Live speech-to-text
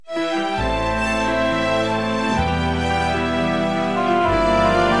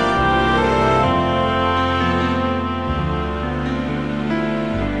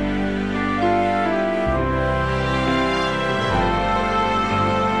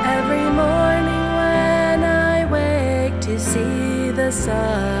every morning when I wake to see the sun,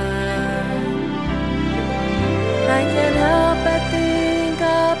 I can't help but think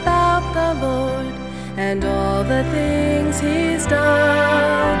about the Lord and all the things He's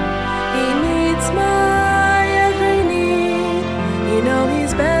done. He meets my every need. You know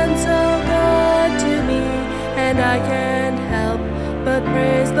He's been so good to me, and I can't help but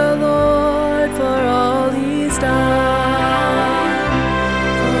praise the Lord for all He's done.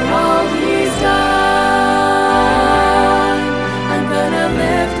 For all He's done, I'm gonna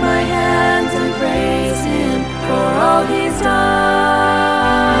lift my hands and praise Him for all He's done.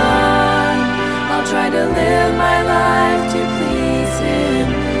 I'll try to live my life to please Him,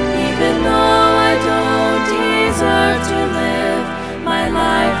 even though I don't deserve to live. My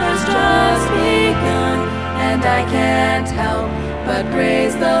life has just begun, and I can't help but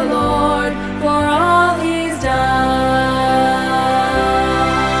praise the Lord for all He's done.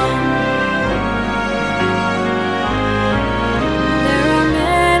 There are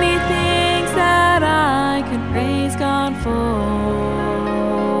many things that I could praise God for,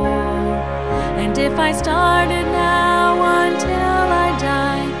 and if I started now until I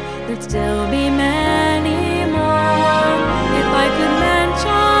die, there'd still be many more. If I could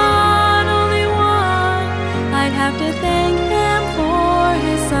mention only one, I'd have to thank Him for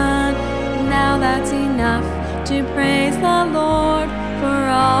His Son. Now that's enough to praise the Lord for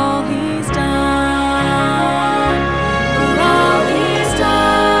all He's done. For all He's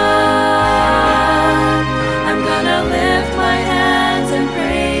done, I'm gonna lift my hands and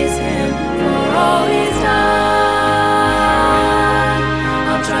praise Him for all He's done.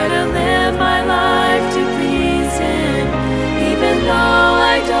 I'll try to live my life to please Him, even though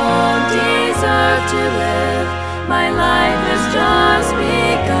I don't deserve to live. My life has just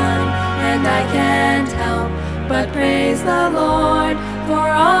begun, and I can't help but praise the Lord for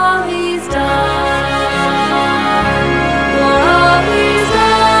all He's done. For all He's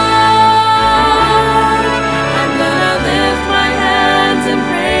done, I'm gonna lift my hands and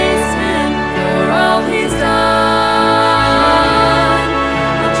praise Him for all He's done.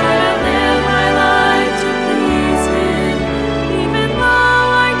 I'll try to live my life to please Him, even though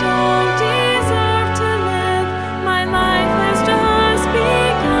I don't deserve to live. My life has just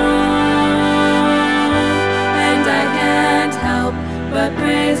begun, and I can't help but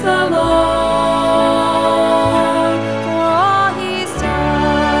praise the Lord for all He's done. For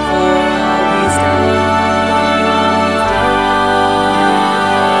all He's done.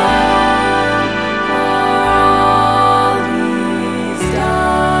 For all He's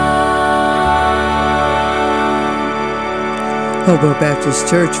done. Hobo Baptist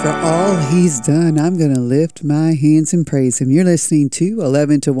Church, for all He's done, I'm going to lift my hands and praise Him. You're listening to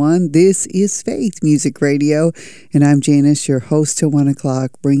 11 to 1. This is Faith Music Radio, and I'm Janice, your host till 1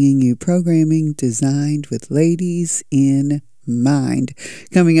 o'clock, bringing you programming designed with ladies in mind.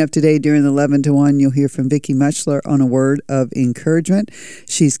 Coming up today during 11 to 1, you'll hear from Vicki Muchler on a word of encouragement.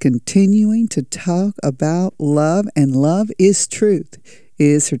 She's continuing to talk about love, and love is truth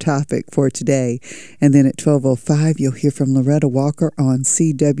is her topic for today. And then at 12:05, you'll hear from Loretta Walker on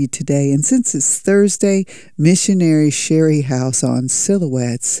CW Today. And since it's Thursday, missionary Sherry House on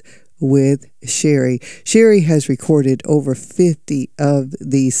Silhouettes with Sherry. Sherry has recorded over 50 of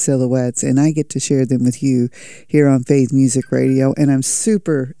these silhouettes, and I get to share them with you here on Faith Music Radio, and I'm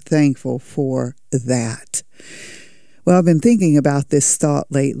super thankful for that. Well, I've been thinking about this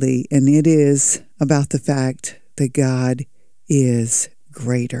thought lately, and it is about the fact that God is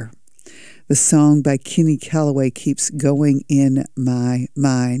greater. The song by Kenny Calloway keeps going in my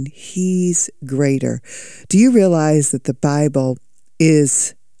mind. He's greater. Do you realize that the Bible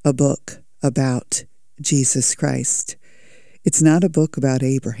is a book about Jesus Christ? It's not a book about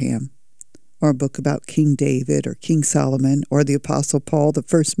Abraham or a book about King David or King Solomon or the Apostle Paul, the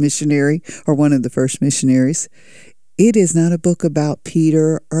first missionary or one of the first missionaries. It is not a book about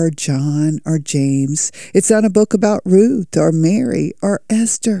Peter or John or James. It's not a book about Ruth or Mary or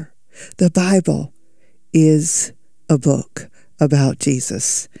Esther. The Bible is a book about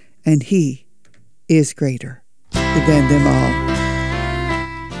Jesus, and He is greater than them all.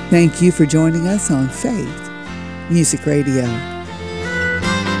 Thank you for joining us on Faith Music Radio.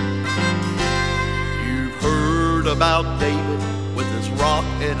 You've heard about David with his rock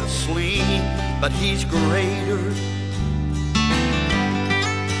and a sling, but he's greater.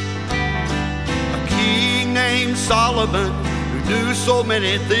 Named Solomon, who knew so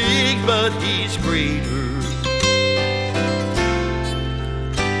many things, but he's greater.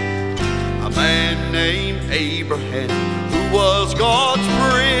 A man named Abraham, who was God's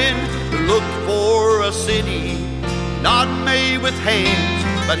friend, who looked for a city not made with hands,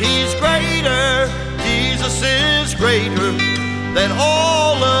 but he's greater. Jesus is greater than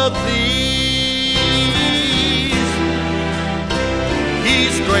all of these.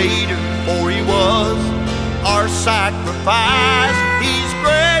 He's greater, for he was our sacrifice. He's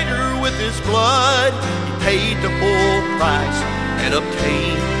greater with his blood. He paid the full price and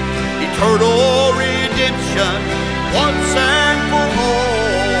obtained eternal redemption once and for all.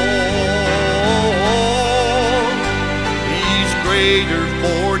 He's greater,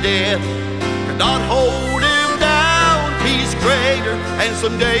 for death could not hold him down. He's greater, and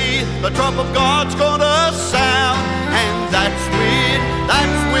someday the trump of God's gonna sound, and that's when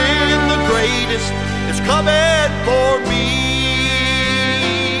the greatest is coming for me.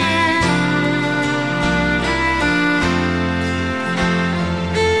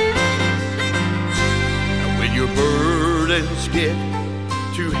 And when your burdens get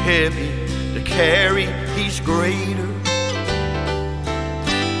too heavy to carry, he's greater.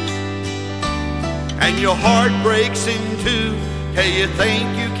 And your heart breaks in two till you think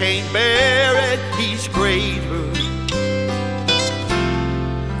you can't bear it, he's greater.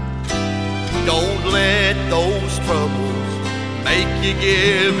 Don't let those troubles make you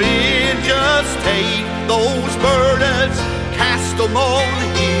give in. Just take those burdens, cast them on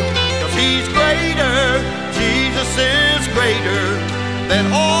him, 'cause he's greater. Jesus is greater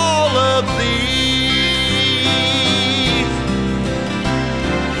than all of these.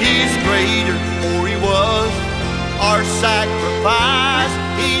 He's greater, for he was our sacrifice.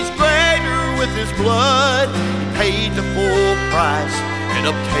 He's greater with his blood. He paid the full price and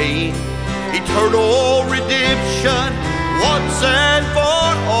obtained eternal redemption once and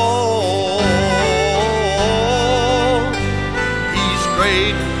for all. He's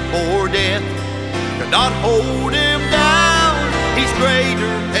greater, for death could not hold him down. He's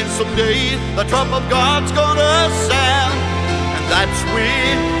greater, and someday the trump of God's gonna sound, and that's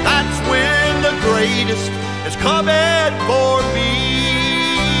when the greatest is coming for me.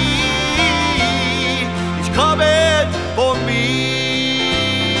 He's coming for me.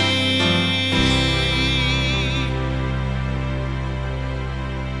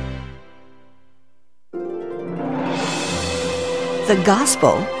 The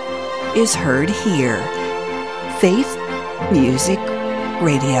gospel is heard here. Faith Music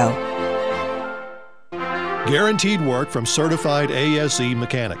Radio. Guaranteed work from certified ASE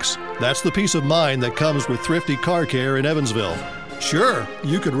mechanics. That's the peace of mind that comes with Thrifty Car Care in Evansville. Sure,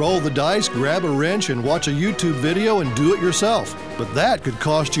 you could roll the dice, grab a wrench, and watch a YouTube video and do it yourself. But that could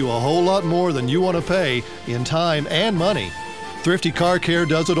cost you a whole lot more than you want to pay in time and money. Thrifty Car Care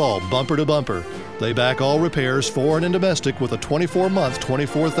does it all, bumper to bumper. They back all repairs, foreign and domestic, with a 24-month,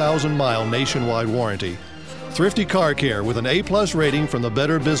 24,000-mile nationwide warranty. Thrifty Car Care with an A+ rating from the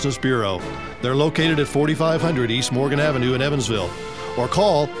Better Business Bureau. They're located at 4500 East Morgan Avenue in Evansville. Or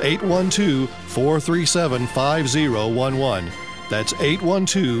call 812-437-5011. That's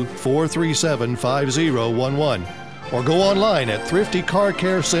 812-437-5011. Or go online at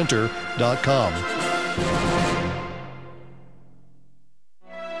thriftycarcarecenter.com.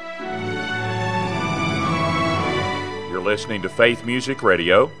 Listening to Faith Music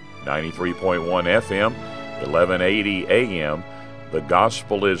Radio, 93.1 FM, 1180 AM. The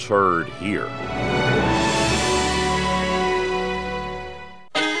gospel is heard here.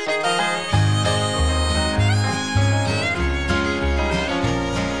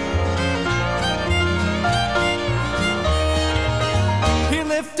 He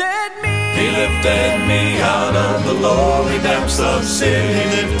lifted me out of the lowly depths of sin. He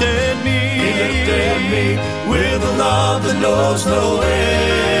lifted me with a love that knows no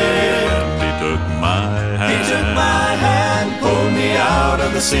end. He took my hand, pulled me out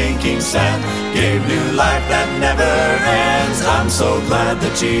of the sinking sand, gave new life that never ends. I'm so glad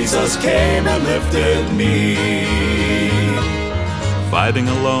that Jesus came and lifted me. Fighting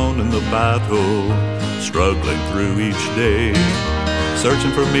alone in the battle, struggling through each day,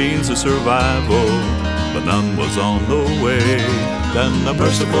 searching for means of survival, but none was on the way. Then the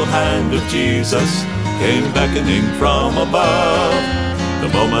merciful hand of Jesus came beckoning from above. The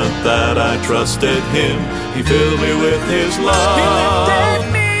moment that I trusted him, he filled me with his love.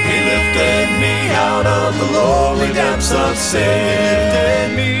 He lifted me out of the lowly depths of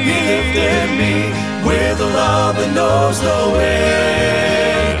sin. He lifted me with a love that knows no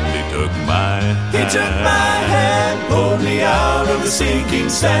end. He took my hand, pulled me out of the sinking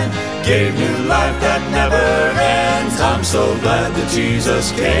sand, gave new life that never ends. I'm so glad that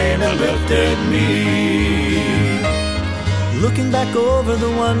Jesus came and lifted me. Looking back over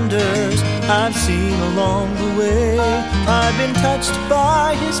the wonders I've seen along the way, I've been touched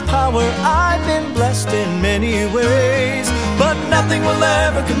by his power, I've been blessed in many ways. but nothing will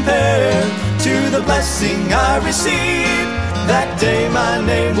ever compare to the blessing I received. That day my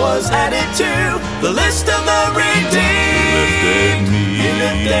name was added to the list of the redeemed. He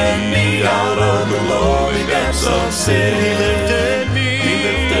lifted me out of the lowly depths of sin. He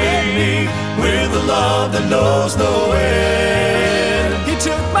lifted me with a love that knows no end. He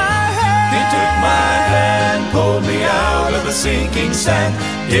took my hand, pulled me out of the sinking sand,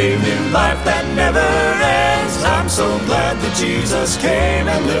 gave new life that never ends. I'm so glad that Jesus came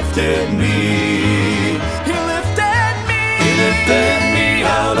and lifted me. He lifted me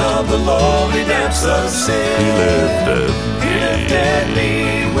out of the lowly depths of sin. He lifted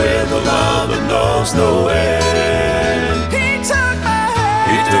me with a love that knows no end. He took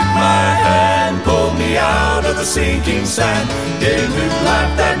my hand, pulled me out of the sinking sand, gave new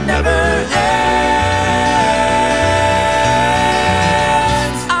life that never ends.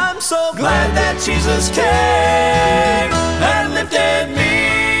 I'm so glad that Jesus came and lifted me.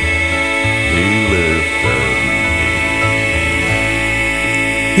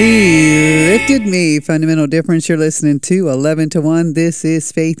 He lifted me. Fundamental Difference. You're listening to 11 to 1. This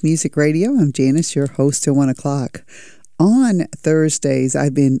is Faith Music Radio. I'm Janice, your host till 1 o'clock. On Thursdays,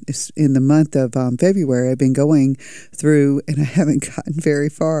 I've been, in the month of February, I've been going through, and I haven't gotten very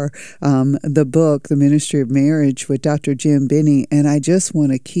far, the book, The Ministry of Marriage with Dr. Jim Binney, and I just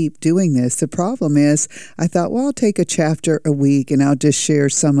want to keep doing this. The problem is, I thought, well, I'll take a chapter a week, and I'll just share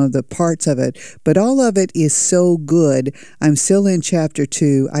some of the parts of it, but all of it is so good. I'm still in chapter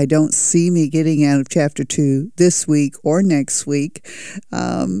 2. I don't see me getting out of chapter 2 this week or next week.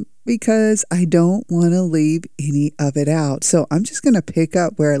 Because I don't want to leave any of it out. So I'm just going to pick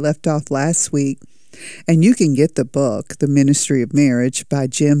up where I left off last week. And you can get the book, The Ministry of Marriage by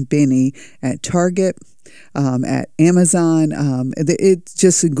Jim Binney, at Target, at Amazon.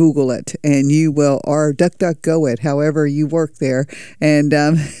 Just Google it and you will, or DuckDuckGo it, however you work there. And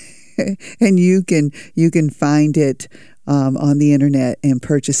and you can find it on the internet and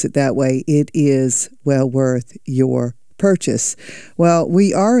purchase it that way. It is well worth your purchase. Well,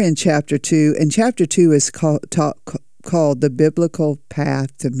 we are in chapter 2, and chapter 2 is called The Biblical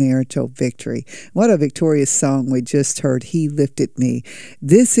Path to Marital Victory. What a victorious song we just heard, He Lifted Me.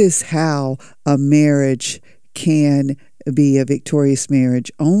 This is how a marriage can be a victorious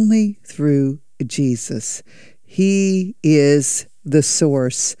marriage, only through Jesus. He is the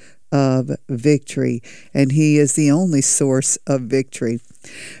source of victory, and He is the only source of victory.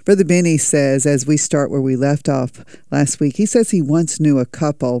 Brother Binney says, as we start where we left off last week, he says he once knew a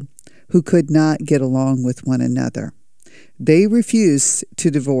couple who could not get along with one another. They refused to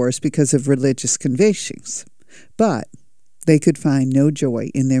divorce because of religious convictions, but they could find no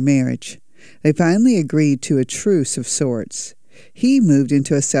joy in their marriage. They finally agreed to a truce of sorts. He moved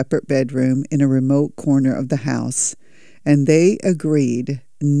into a separate bedroom in a remote corner of the house, and they agreed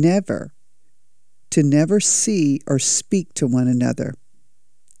never see or speak to one another.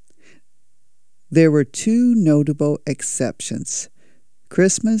 There were 2 notable exceptions,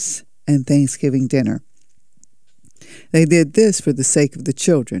 Christmas and Thanksgiving dinner. They did this for the sake of the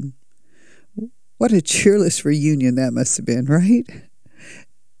children. What a cheerless reunion that must have been, right?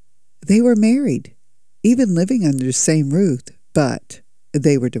 They were married, even living under the same roof, but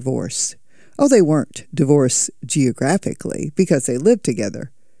they were divorced. Oh, they weren't divorced geographically because they lived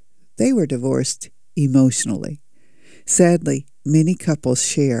together. They were divorced emotionally. Sadly, many couples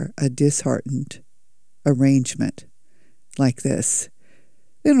share a disheartened arrangement like this.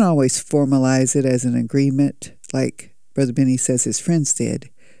 They don't always formalize it as an agreement like Brother Binney says his friends did,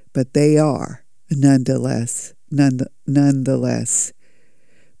 but they are nonetheless.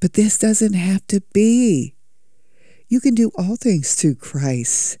 But this doesn't have to be. You can do all things through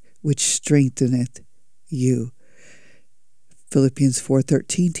Christ, which strengtheneth you. Philippians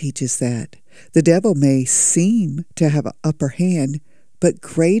 4:13 teaches that. The devil may seem to have an upper hand, but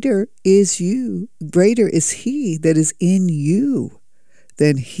greater is he that is in you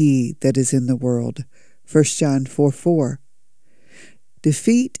than he that is in the world. 1 John 4:4.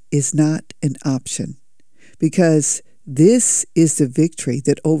 Defeat is not an option, because this is the victory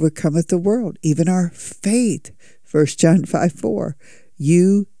that overcometh the world, even our faith. 1 John 5:4.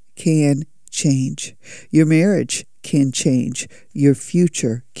 You can change. Your marriage can change. Your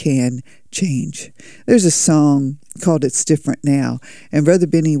future can change. There's a song called It's Different Now, and Brother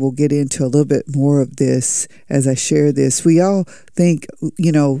Binney will get into a little bit more of this as I share this. We all think,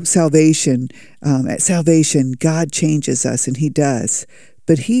 salvation, at salvation, God changes us, and He does,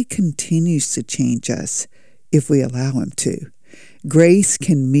 but He continues to change us if we allow Him to. Grace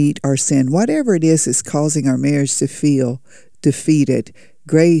can meet our sin. Whatever it is that's causing our marriage to feel defeated,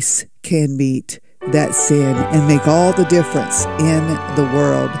 grace can meet that sin and make all the difference in the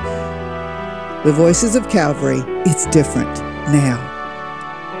world. The Voices of Calvary, it's different now.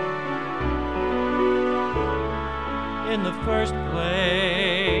 In the first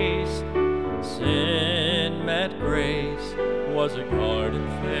place, sin met grace, was a garden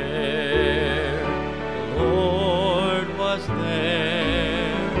fair. The Lord was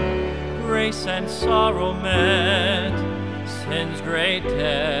there. Grace and sorrow met, sin's great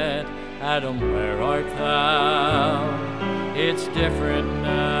debt. Adam, where art thou? It's different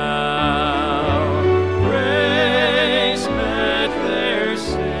now. Grace met their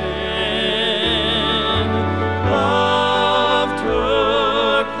sin. Love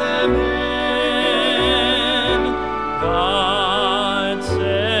took them in. God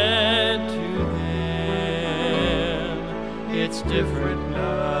said to them, it's different now.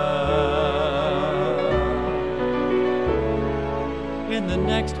 In the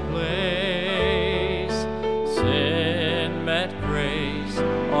next place, sin met grace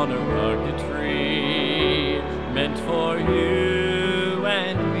on a rugged tree, meant for you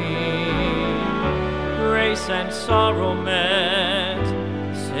and me. Grace and sorrow met,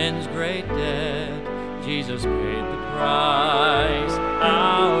 sin's great debt. Jesus paid the price,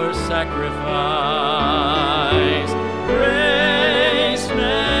 our sacrifice. Grace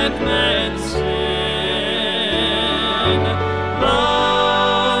met man's sin.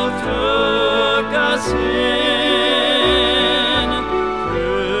 Love took us in.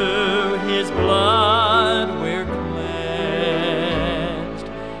 Through his blood we're cleansed.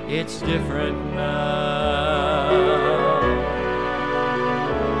 It's different now.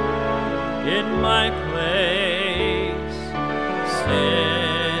 In my place,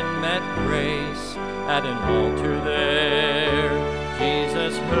 sin met grace at an altar there.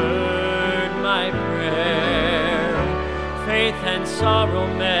 Jesus heard my prayer. Faith and sorrow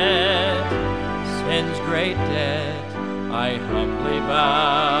met, sin's great debt. I humbly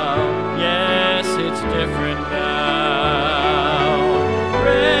bow. Yes, it's different now.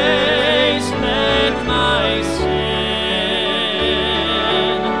 Grace met my sin.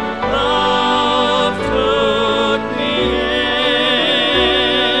 Love took me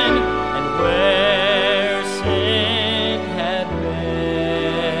in, and where sin had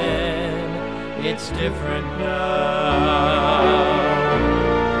been, it's different now.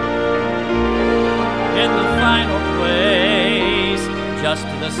 In the final place, just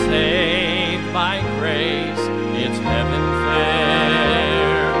the saved by grace, it's heaven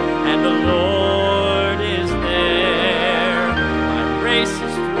fair, and the Lord is there. My race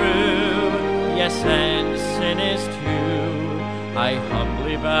is through, yes, and sin is too. I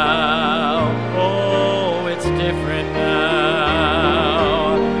humbly bow, oh, it's different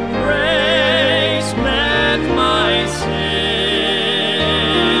now. Grace met my sin.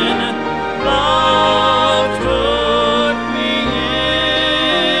 Love took me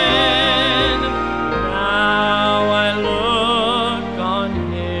in. Now I look on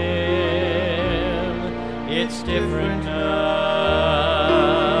him. It's different now.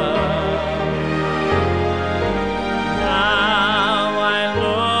 Now I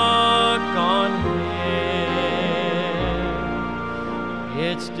look on him.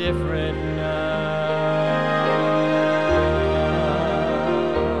 It's different now.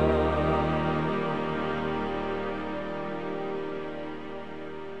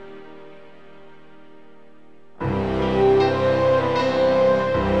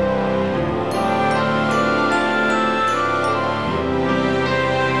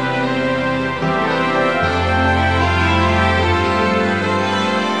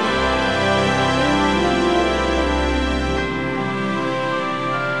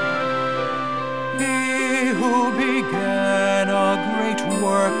 He who began a great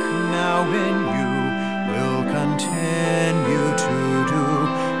work now in you will continue to do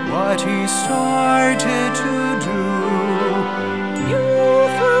what he started to do. You,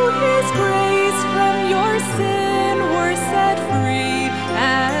 through his grace, from your sin were set free,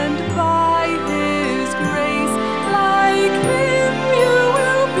 and by his grace, like him you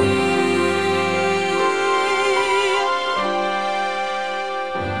will be.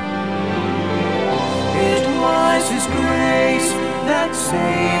 It was his grace that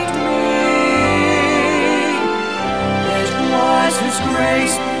saved me. It was his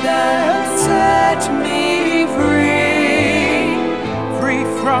grace that set me free. Free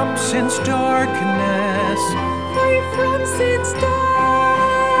from sin's darkness. Free from sin's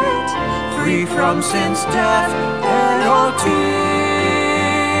death. Free from sin's death penalty.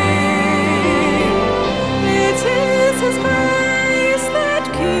 It is his grace that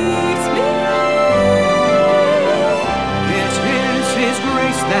keeps me. It is his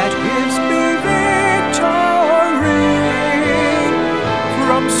grace that gives me victory.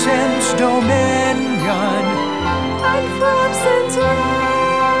 dominion, and from sin's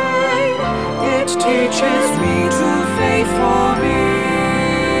reign. it teaches me true faith for me.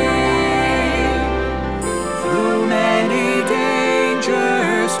 Through many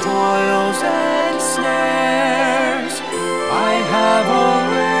dangers, toils, and snares, I have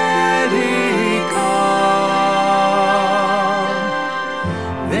already come.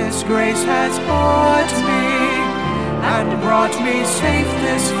 This grace has brought me and brought me safe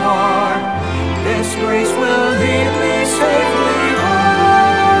this far. This grace will lead me safely home.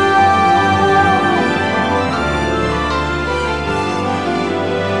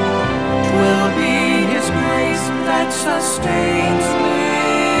 'Twill be His grace that sustains me.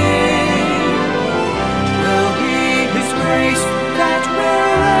 'Twill be His grace that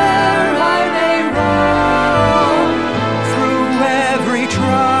where'er I may roam, through every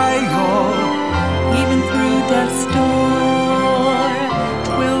trial, Even through death's door,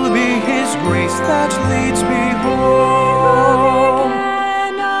 'twill be His grace that leads me He home.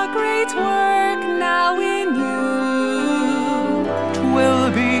 began a great work now in you. 'Twill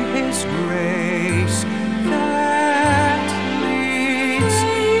be His grace that leads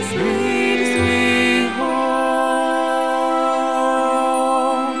me home.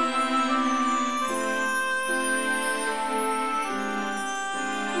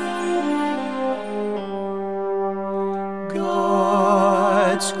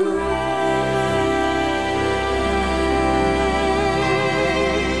 God's grace.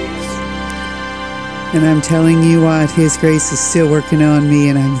 And I'm telling you what, His grace is still working on me,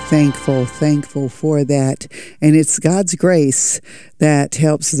 and I'm thankful for that. And it's God's grace that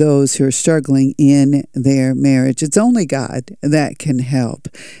helps those who are struggling in their marriage. It's only God that can help.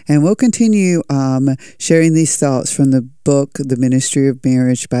 And we'll continue sharing these thoughts from the book, The Ministry of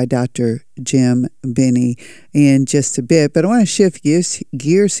Marriage by Dr. Jim Binney in just a bit. But I want to shift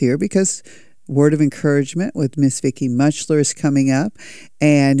gears here because Word of Encouragement with Miss Vicki Muchler is coming up,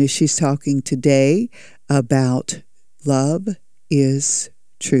 and she's talking today about love is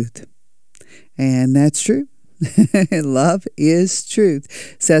truth. And that's true. Love is truth.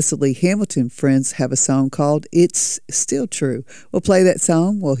 Cecily Hamilton friends have a song called It's Still True. We'll play that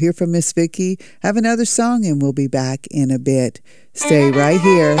song. We'll hear from Miss Vicki, have another song, and we'll be back in a bit. Stay right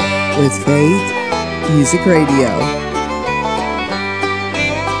here with Faith Music Radio.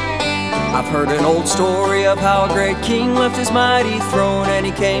 I've heard an old story of how a great king left his mighty throne and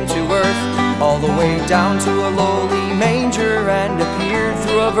he came to earth, all the way down to a lowly manger, and appeared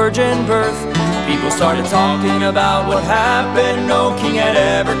through a virgin birth. People started talking about what happened. No king had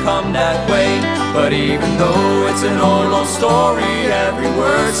ever come that way. But even though it's an old story, every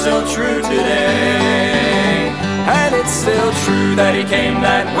word's still true today. And it's still true that he came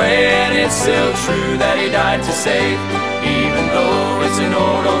that way, and it's still true that he died to save. Even though it's an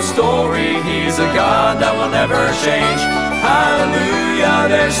old story, he's a God that will never change. Hallelujah,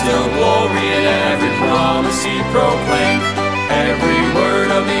 there's still glory in every promise he proclaimed. Every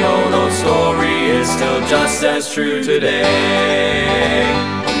word of the old story is still just as true today.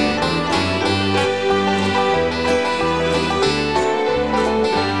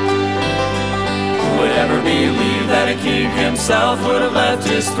 Would ever believe that a king himself would have left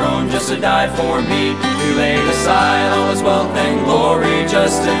his throne just to die for me, who laid aside all his wealth and glory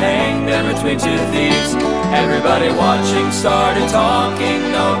just to hang there between two thieves? Everybody watching started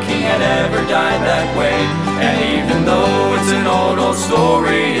talking. No king had ever died that way. And even though it's an old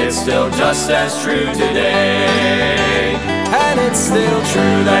story, it's still just as true today. And it's still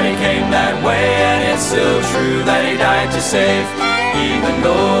true that he came that way, and it's still true that he died to save. Even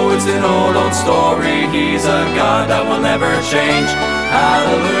though it's an old story, he's a God that will never change.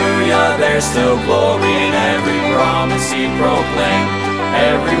 Hallelujah, there's still glory in every promise he proclaimed.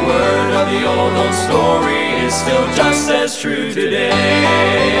 Every word of the old story is still just as true today.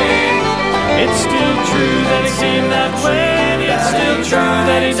 It's still true that he came that way, and it's still true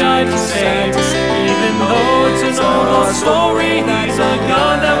that he died to save. Even though it's an old story, he's a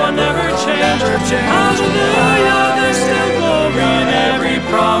God that will never change. Hallelujah, there's still glory in every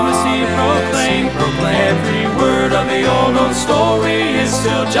promise he proclaimed. Every word of the old story is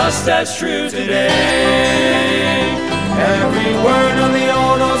still just as true today. Every word of the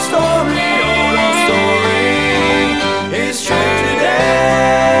old story is true today.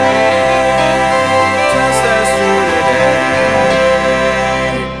 Just as true today.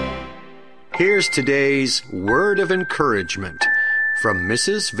 Here's today's word of encouragement from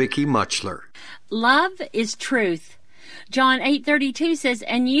Mrs. Vicki Muchler. Love is truth. John 8:32 says,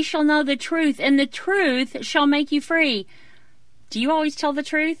 "And ye shall know the truth, and the truth shall make you free." Do you always tell the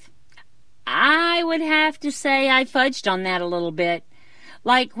truth? I would have to say I fudged on that a little bit.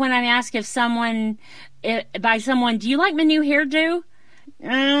 Like when I'm asked by someone, do you like my new hairdo?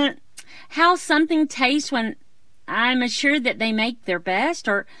 How something tastes when I'm assured that they make their best,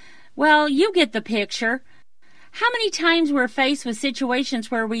 or, well, you get the picture. How many times we're faced with situations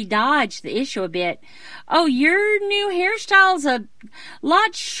where we dodge the issue a bit? Oh, your new hairstyle's a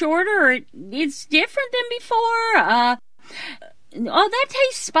lot shorter, or it's different than before. Oh, that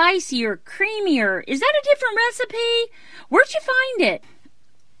tastes spicier, creamier. Is that a different recipe? Where'd you find it?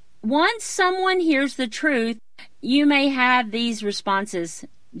 Once someone hears the truth, you may have these responses.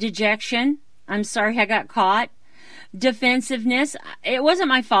 Dejection. I'm sorry I got caught. Defensiveness. It wasn't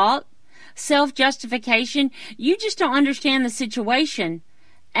my fault. Self-justification. You just don't understand the situation.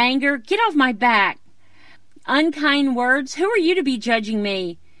 Anger. Get off my back. Unkind words. Who are you to be judging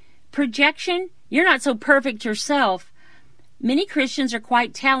me? Projection. You're not so perfect yourself. Many Christians are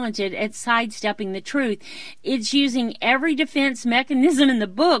quite talented at sidestepping the truth. It's using every defense mechanism in the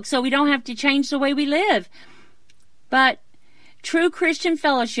book so we don't have to change the way we live. But true Christian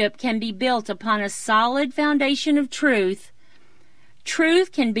fellowship can be built upon a solid foundation of truth.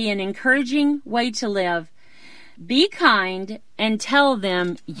 Truth can be an encouraging way to live. Be kind and tell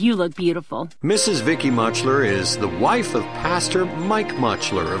them you look beautiful. Mrs. Vicki Muchler is the wife of Pastor Mike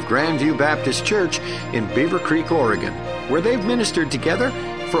Muchler of Grandview Baptist Church in Beaver Creek, Oregon, where they've ministered together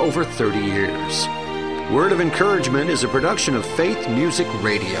for over 30 years. Word of Encouragement is a production of Faith Music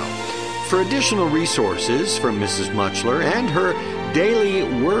Radio. For additional resources from Mrs. Muchler and her daily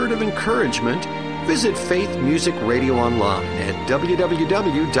Word of Encouragement, visit Faith Music Radio online at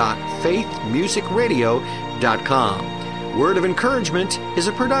www.faithmusicradio.com. Word of Encouragement is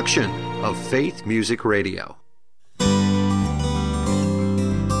a production of Faith Music Radio.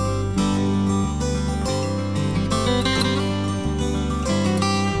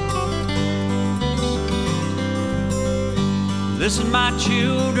 Listen, my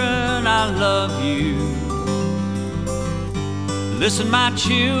children, I love you. Listen, my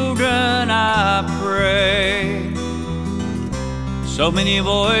children, I pray. So many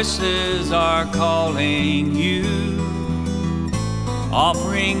voices are calling you,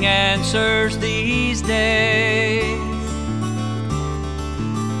 offering answers these days.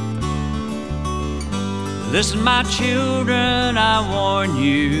 Listen, my children, I warn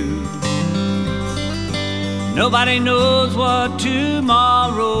you. Nobody knows what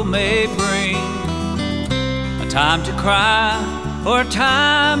tomorrow may bring. A time to cry or a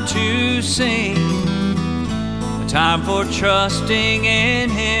time to sing. A time for trusting in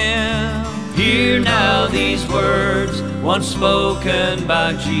Him. Hear now these words once spoken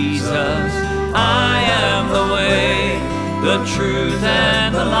by Jesus. I am the way, the truth,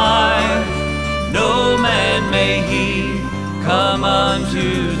 and the life. No man may he come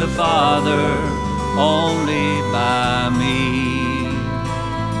unto the Father only by me.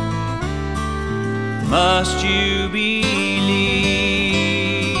 Must you believe?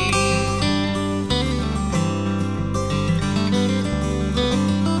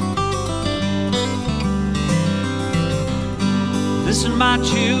 Listen, my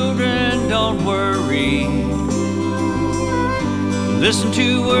children, don't worry. Listen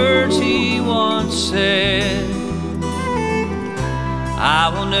to words He once said. I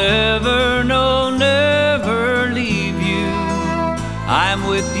will never, no, never leave you. I am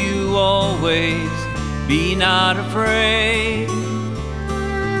with you always, be not afraid.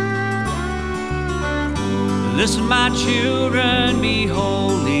 Listen, my children, be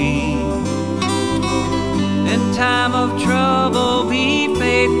holy. In time of trouble, be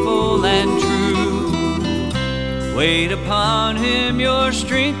faithful and true. Wait upon Him, your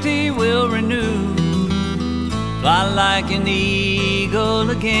strength He will renew. Fly like an eagle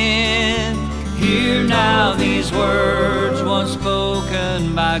again. Hear now these words once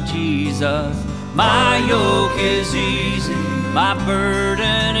spoken by Jesus. My yoke is easy, my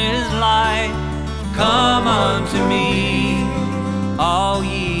burden is light. Come unto me, all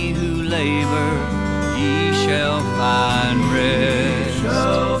ye who labor, ye shall find rest.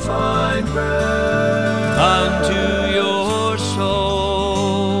 Shall find rest unto your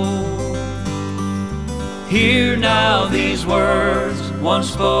soul. Hear now these words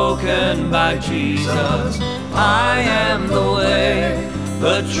once spoken by Jesus. I am the way,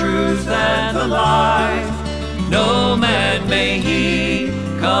 the truth, and the life. No man may he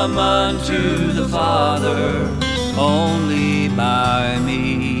come unto the Father only by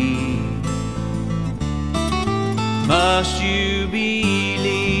me. Must you believe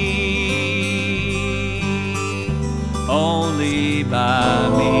only by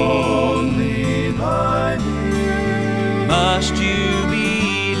me? Only by me. Must you believe?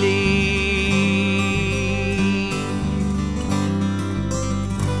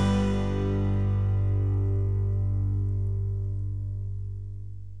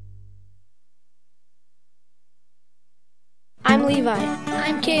 Levi.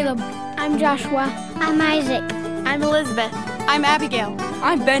 I'm Caleb. I'm Joshua. I'm Isaac. I'm Elizabeth. I'm Abigail.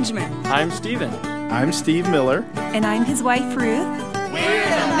 I'm Benjamin. I'm Stephen. I'm Steve Miller. And I'm his wife, Ruth. We're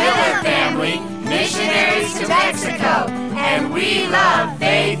the Miller family, missionaries to Mexico, and we love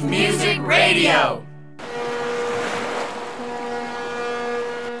Faith Music Radio.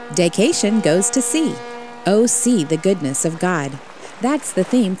 Daycation goes to sea. Oh, see the goodness of God. That's the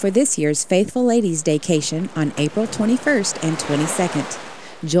theme for this year's Faithful Ladies Daycation on April 21st and 22nd.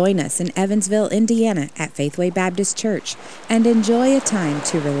 Join us in Evansville, Indiana at Faithway Baptist Church and enjoy a time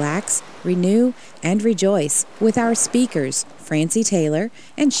to relax, renew, and rejoice with our speakers, Francie Taylor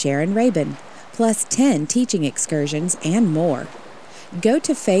and Sharon Rabin, plus 10 teaching excursions and more. Go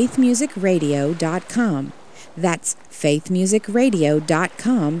to faithmusicradio.com. That's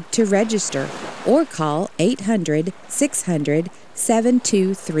faithmusicradio.com to register or call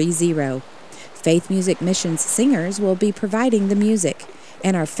 800-600-7230. Faith Music Missions singers will be providing the music,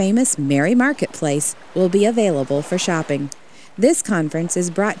 and our famous Mary Marketplace will be available for shopping. This conference is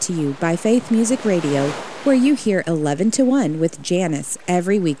brought to you by Faith Music Radio, where you hear 11 to 1 with Janice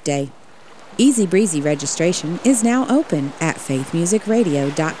every weekday. Easy Breezy registration is now open at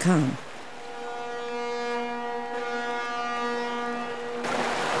faithmusicradio.com.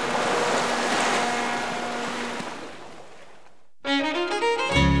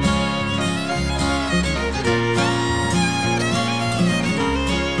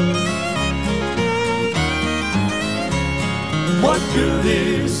 What good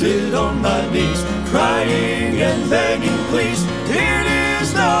is it on my knees, crying and begging, please? It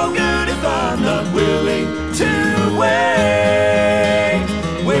is no good if I'm not willing to wait.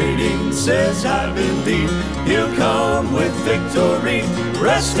 Waiting says I believe He'll come with victory,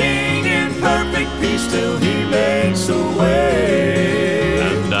 resting in perfect peace till He makes a way.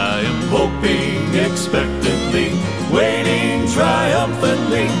 And I am hoping expectantly, waiting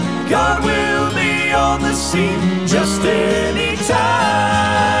triumphantly. God will be on the scene just any time.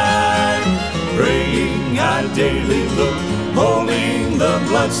 Praying I daily look, holding the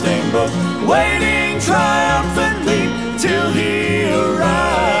bloodstained book, waiting triumphantly till He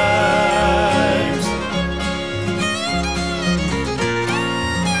arrives.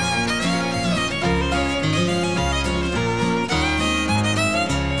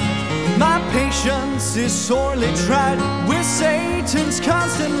 My patience is sorely tried with Satan's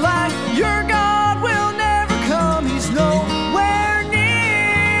constant lie. Your God will never come, He's nowhere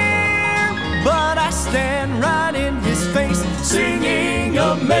near. But I stand right in His face, singing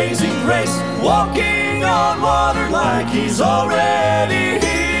Amazing Grace, walking on water like He's already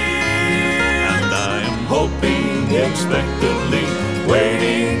here. And I am hoping expectantly,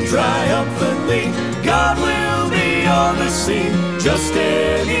 waiting triumphantly. God will be on the scene just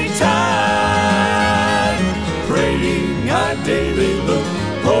any time. Praying I daily look,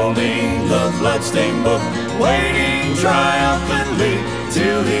 holding the bloodstained book, waiting triumphantly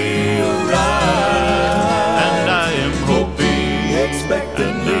till He arrives. And I am hoping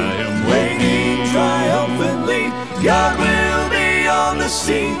expectantly, waiting triumphantly. God will be on the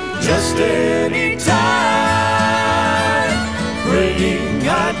scene just any time. Praying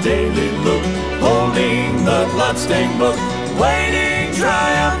I daily look, holding the bloodstained book, waiting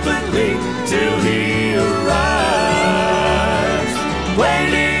triumphantly till He arrives.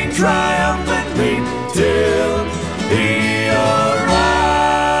 Waiting triumphantly till He arrives.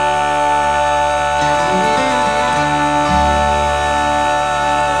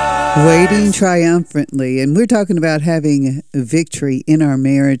 Waiting triumphantly. And we're talking about having victory in our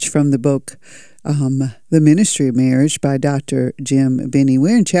marriage from the book The Ministry of Marriage by Dr. Jim Binney.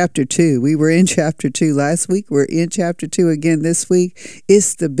 We're in chapter 2. We were in chapter 2 last week. We're in chapter 2 again this week.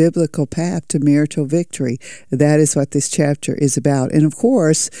 It's the biblical path to marital victory. That is what this chapter is about. And of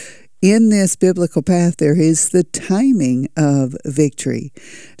course, in this biblical path, there is the timing of victory.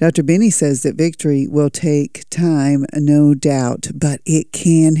 Dr. Binney says that victory will take time, no doubt, but it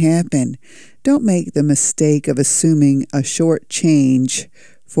can happen. Don't make the mistake of assuming a short change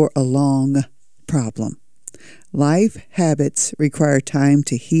for a long problem. Life habits require time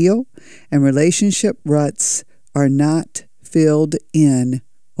to heal, and relationship ruts are not filled in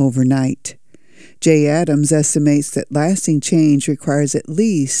overnight. Jay Adams estimates that lasting change requires at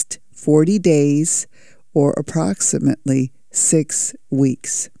least 40 days or approximately 6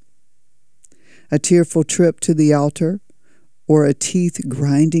 weeks. A tearful trip to the altar or a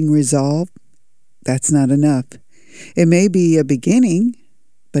teeth-grinding resolve, that's not enough. It may be a beginning,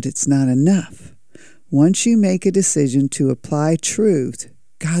 but it's not enough. Once you make a decision to apply truth,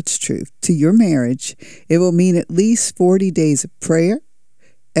 God's truth, to your marriage, it will mean at least 40 days of prayer,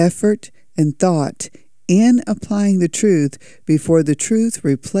 effort, and thought in applying the truth before the truth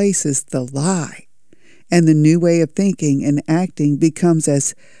replaces the lie. And the new way of thinking and acting becomes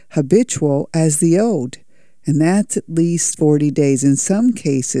as habitual as the old. And that's at least 40 days. In some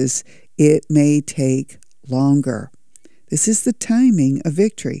cases, it may take longer. This is the timing of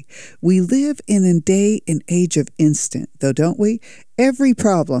victory. We live in a day and age of instant, though, don't we? Every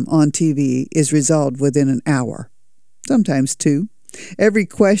problem on TV is resolved within an hour, sometimes 2. Every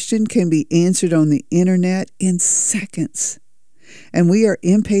question can be answered on the internet in seconds. And we are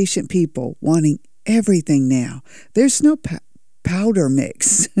impatient people wanting everything now. There's no powder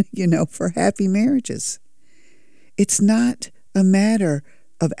mix, for happy marriages. It's not a matter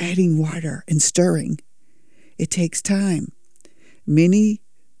of adding water and stirring. It takes time. Many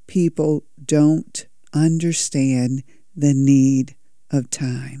people don't understand the need of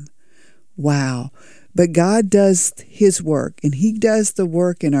time. Wow. But God does His work, and He does the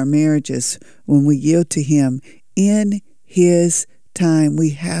work in our marriages when we yield to Him in His time. We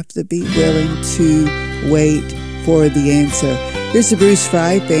have to be willing to wait for the answer. Here's the Bruce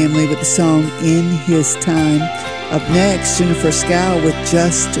Fry family with the song In His Time. Up next, Jennifer Scow with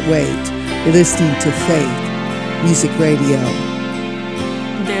Just Wait. You're listening to Faith Music Radio.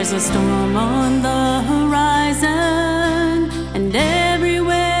 There's a storm on the horizon, and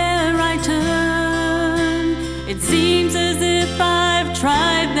everywhere I turn, it seems as if I've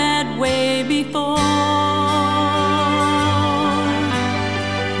tried that way before.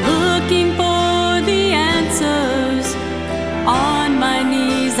 Looking for the answers, on my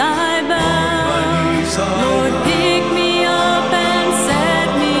knees I bow. Lord, pick me up and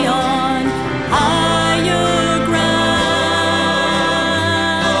set me on higher ground.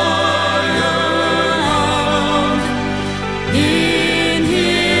 In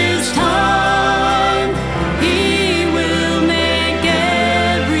His time, He will make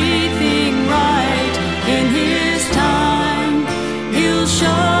everything right. In His time, He'll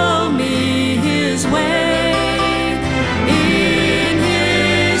show me His way. In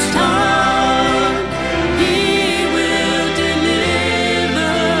His time, He will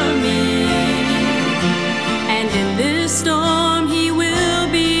deliver me. And in this storm, He will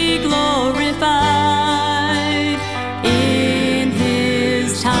be glorified. In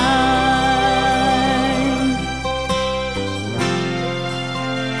His time.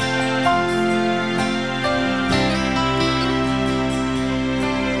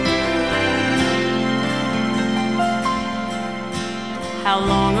 How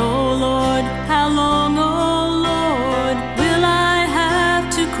long, oh Lord, how long, oh Lord, will I have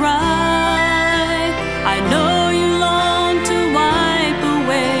to cry? I know You long to wipe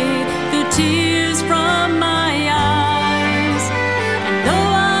away the tears from my eyes. And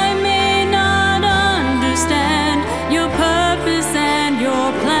though I may not understand Your purpose and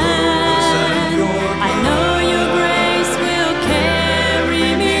Your plan, I know Your grace will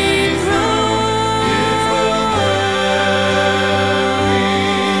carry me through.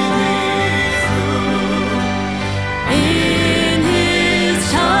 In His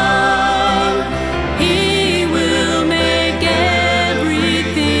time, He will make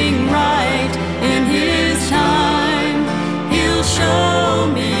everything right. In His time, He'll show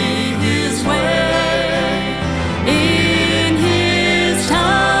me His way. In His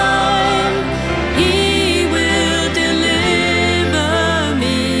time, He will deliver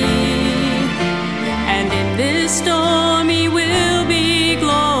me. And in this storm, He will be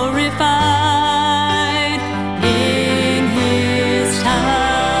glorified. In His time,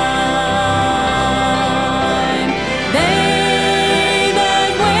 they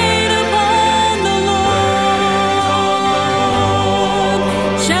that wait upon the Lord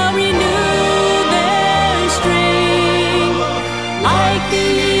shall renew their strength, like the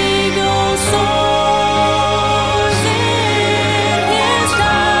eagle soars. In His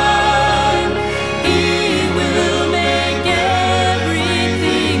time, He will make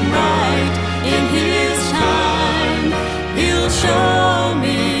everything right. In His time, He'll show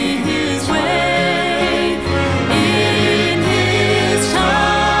me His way. In His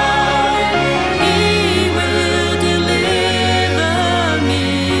time, He will deliver me.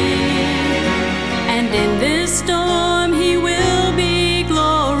 And in this storm, He will be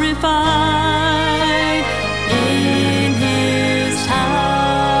glorified. In His time.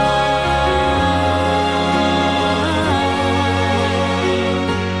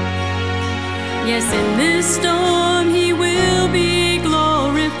 Yes, in this storm, He will be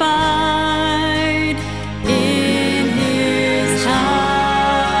glorified. In His time.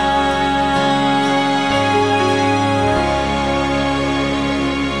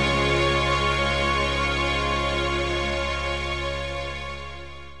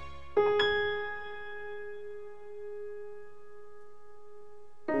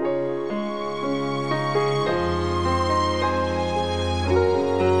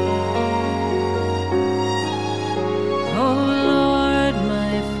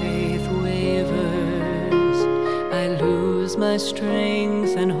 my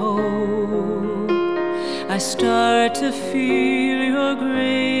strength and hope. I start to feel your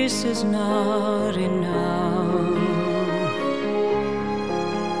grace is not enough.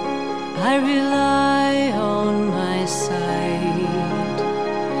 I rely on my sight,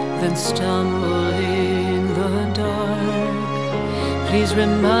 then stumble in the dark. Please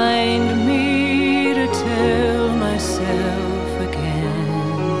remind me to tell myself again.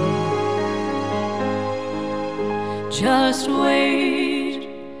 Just wait,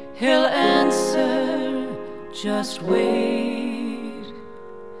 he'll answer. Just wait.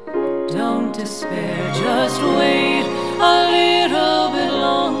 Don't despair, just wait a little bit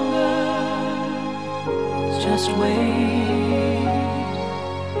longer. Just wait.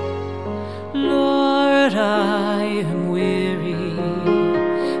 Lord, I am weary,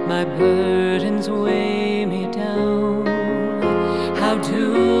 my burdens weigh me down. How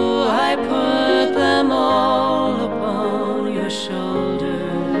do I put them all upon your shoulders?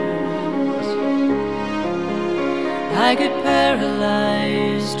 I get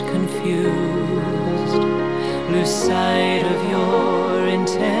paralyzed, confused, lose sight of your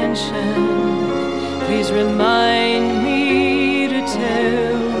intention. Please remind me to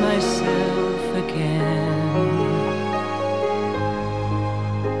tell myself again.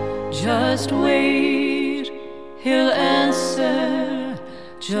 Just wait, he'll answer.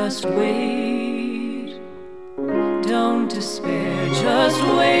 Just wait. Don't despair, just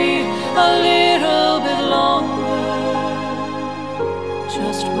wait a little bit longer.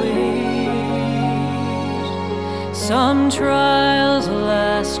 Just wait. Some trials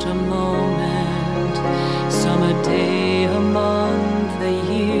last a moment, some a day, a month, a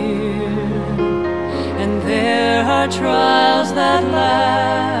year. And there are trials that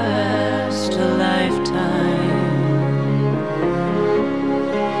last a lifetime.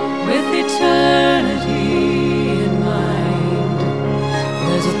 With eternity in mind,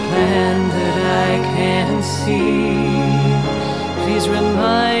 there's a plan that I can't see. Please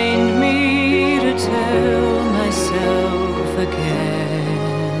remind me to tell myself again.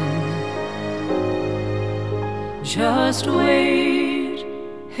 Just wait,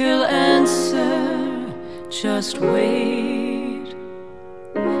 he'll answer. Just wait.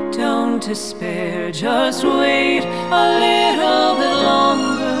 Don't despair, just wait a little bit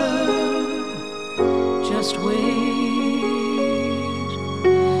longer. Just wait.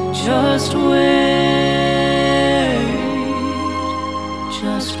 Just wait.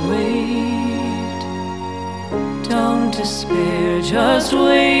 Just wait. Don't despair, just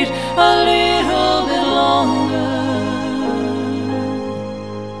wait a little bit longer.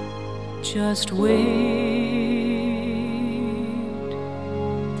 Just wait.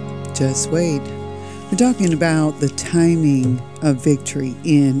 Just wait. We're talking about the timing of victory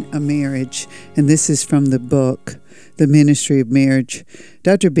in a marriage, and this is from the book, The Ministry of Marriage.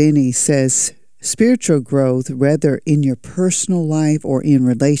 Dr. Benny says, spiritual growth, whether in your personal life or in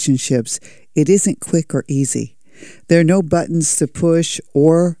relationships, it isn't quick or easy. There are no buttons to push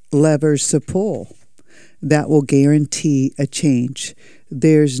or levers to pull that will guarantee a change.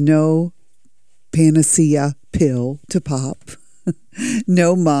 There's no panacea pill to pop,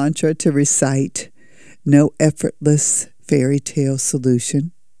 no mantra to recite, no effortless fairy tale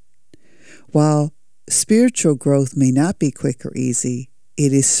solution. While spiritual growth may not be quick or easy,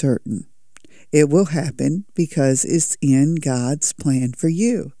 it is certain. It will happen because it's in God's plan for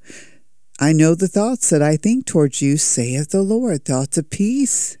you. I know the thoughts that I think towards you, saith the Lord, thoughts of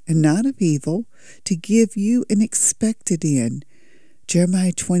peace and not of evil, to give you an expected end.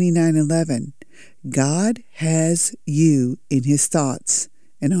 Jeremiah 29:11. God has you in his thoughts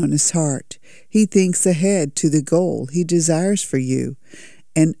and on his heart. He thinks ahead to the goal he desires for you,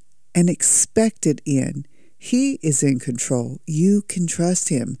 and an expected end. He is in control. You can trust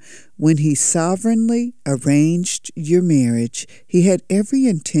him. When he sovereignly arranged your marriage, he had every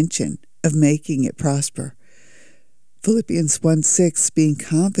intention of making it prosper. Philippians 1:6, being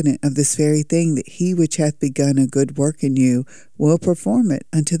confident of this very thing, that he which hath begun a good work in you will perform it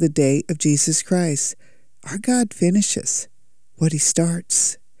unto the day of Jesus Christ. Our God finishes what he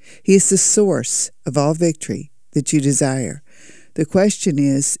starts. He is the source of all victory that you desire. The question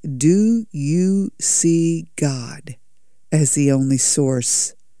is, do you see God as the only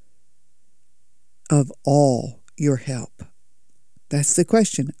source of all your help? That's the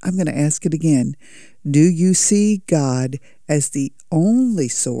question. I'm going to ask it again. Do you see God as the only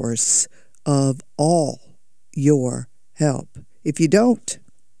source of all your help? If you don't,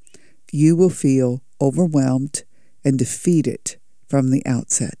 you will feel overwhelmed and defeated from the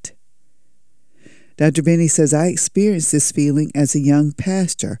outset. Dr. Benny says, I experienced this feeling as a young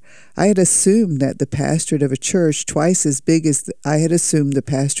pastor. I had assumed that the pastorate of a church twice as big as the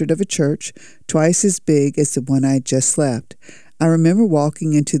one I had just left. I remember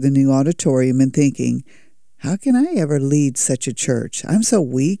walking into the new auditorium and thinking, how can I ever lead such a church? I'm so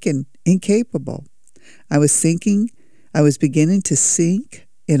weak and incapable. I was beginning to sink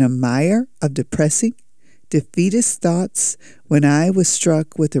in a mire of depressing, defeatist thoughts when I was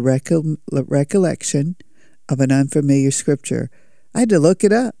struck with the recollection of an unfamiliar scripture. I had to look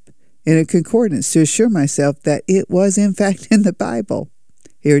it up in a concordance to assure myself that it was in fact in the Bible.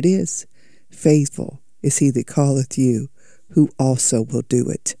 Here it is. Faithful is he that calleth you, who also will do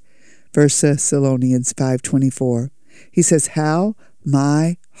it. 1 Thessalonians 5:24. He says, how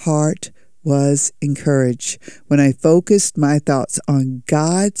my heart was encouraged when I focused my thoughts on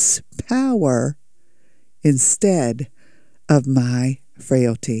God's power instead of my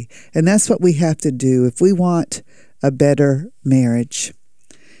frailty. And that's what we have to do if we want a better marriage.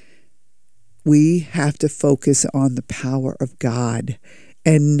 We have to focus on the power of God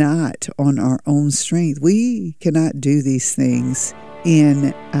and not on our own strength. We cannot do these things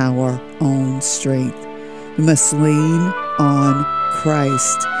in our own strength. We must lean on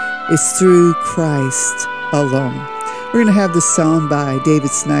Christ. It's through Christ alone. We're going to have the song by David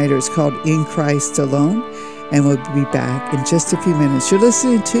Snyder. It's called In Christ Alone, and we'll be back in just a few minutes. You're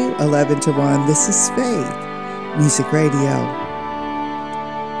listening to 11 to 1. This is Faith Music Radio.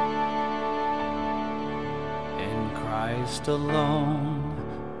 In Christ alone,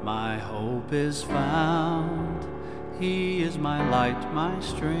 my hope is found. He is my light, my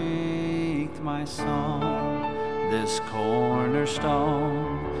strength, my song. This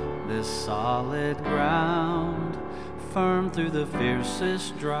cornerstone, this solid ground, firm through the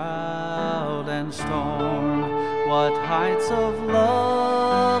fiercest drought and storm. What heights of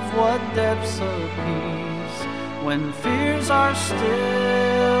love, what depths of peace, when fears are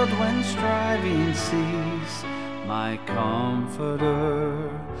stilled, when striving cease. My comforter,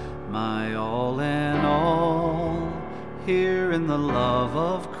 my all in all, here in the love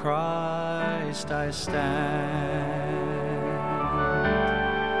of Christ I stand.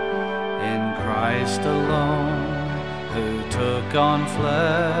 In Christ alone, who took on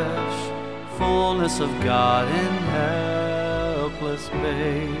flesh, fullness of God in helpless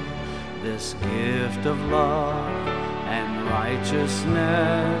babe, this gift of love and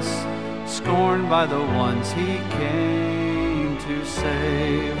righteousness, scorned by the ones he came to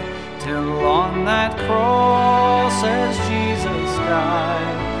save, till on that cross as Jesus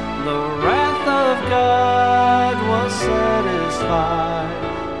died, the wrath of God was satisfied.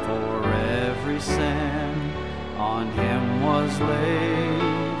 For every sin on him was laid,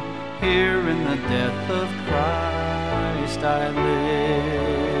 here in the death of Christ I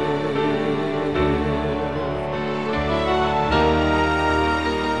live.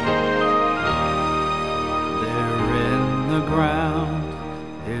 There in the ground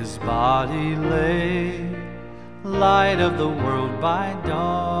his body lay, light of the world by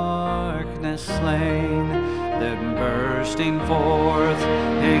darkness slain, then bursting forth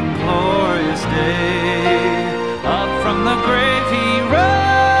in glorious day, up from the grave he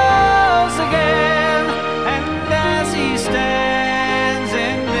rose again, and as he stands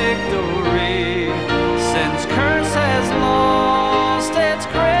in victory, sin's curse has lost its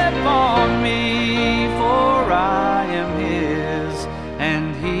grip on me, for I am his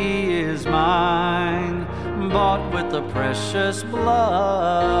and he is mine, bought with the precious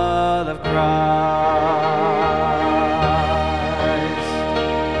blood of Christ.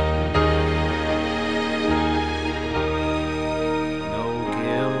 No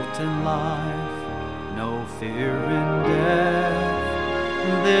guilt in life, no fear in death,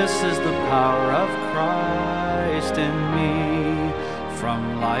 this is the power of Christ in me,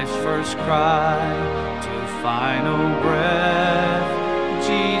 from life's first cry to final breath,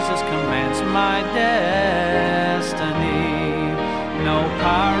 Jesus commands my destiny. No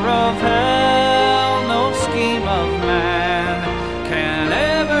power of hell, no scheme of man can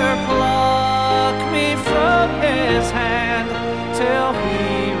ever pluck me from his hand, till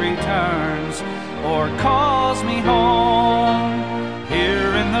he returns or calls me home.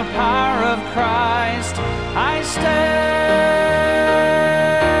 Here in the power of Christ I stand.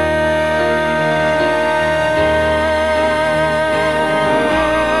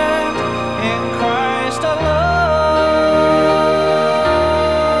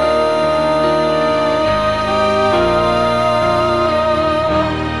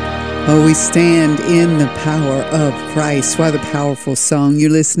 Oh, we stand in the power of Christ. What a powerful song. You're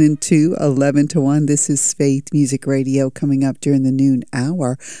listening to 11 to 1. This is Faith Music Radio. Coming up during the noon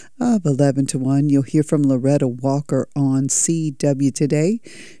hour of 11 to 1, you'll hear from Loretta Walker on CW Today.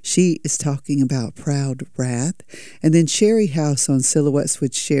 She is talking about Proud Wrath. And then Sherry House on Silhouettes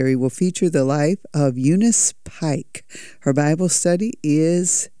with Sherry will feature the life of Eunice Pike. Her Bible study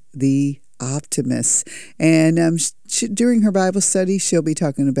is The Optimist. And during her Bible study, she'll be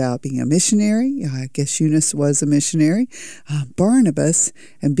talking about being a missionary. I guess Eunice was a missionary. Barnabas,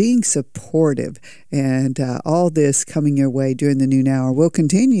 and being supportive. And all this coming your way during the noon hour. We'll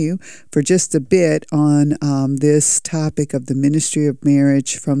continue for just a bit on this topic of the ministry of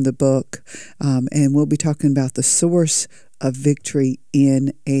marriage from the book. And we'll be talking about the source of victory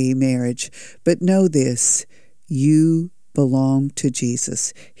in a marriage. But know this, you belong to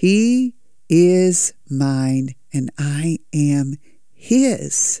Jesus. He is mine and I am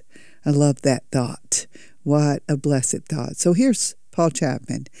his. I love that thought. What a blessed thought. So here's Paul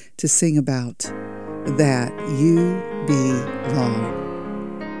Chapman to sing about that you belong.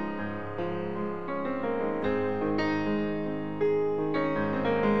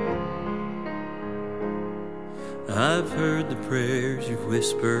 I've heard the prayers you've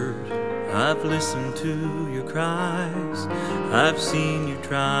whispered, I've listened to your cries, I've seen you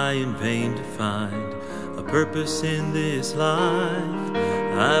try in vain to find a purpose in this life.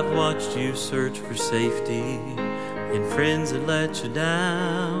 I've watched you search for safety in friends that let you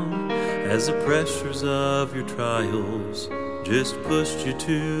down, as the pressures of your trials just pushed you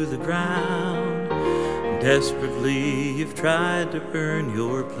to the ground. Desperately you've tried to earn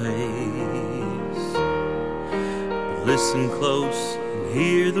your place. But listen close and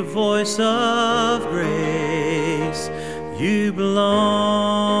hear the voice of grace. You belong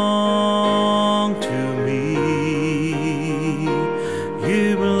to me.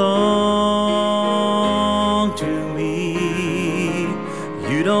 You belong to me.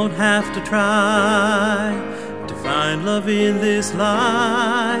 You don't have to try to find love in this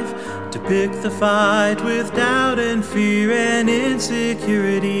life, to pick the fight with doubt and fear and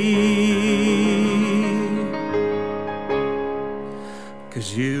insecurity.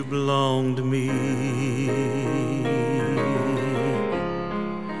 'Cause you belong to me.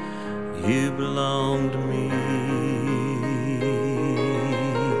 You belong to me.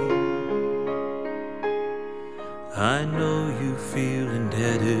 I know you feel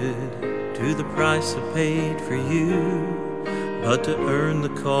indebted to the price I paid for you, but to earn the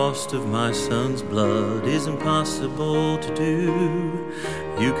cost of my son's blood is impossible to do.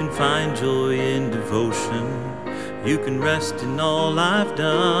 You can find joy in devotion, you can rest in all I've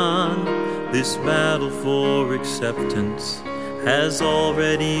done. This battle for acceptance has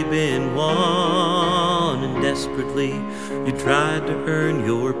already been won, and desperately you tried to earn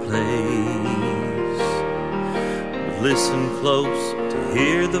your place. But listen close to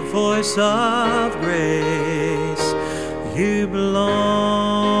hear the voice of grace. You belong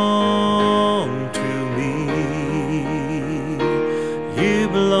to me. You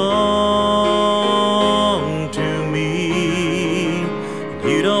belong to me.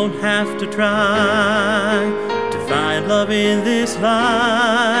 You don't have to try to find love in this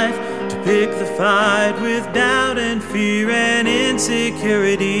life, to pick the fight with doubt and fear and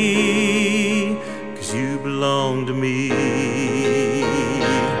insecurity. 'Cause you belong to me.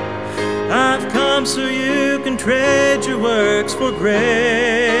 I've come so you can trade your works for grace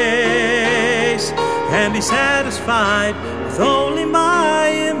and be satisfied with only my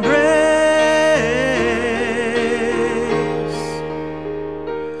embrace.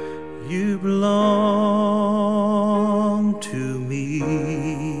 You belong to me.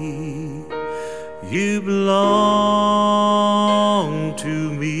 You belong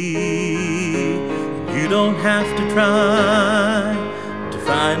to me. You don't have to try to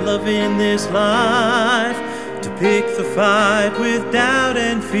find love in this life, to pick the fight with doubt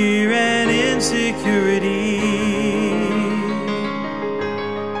and fear and insecurity.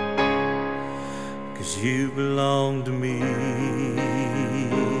 'Cause you belong to me.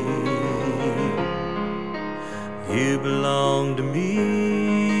 You belong to me.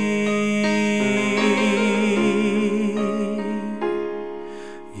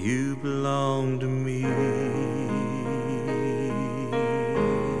 You belong to me.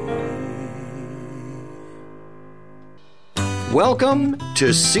 Welcome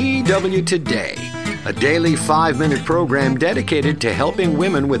to CW Today, a daily 5-minute program dedicated to helping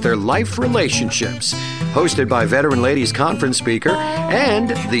women with their life relationships, hosted by veteran ladies conference speaker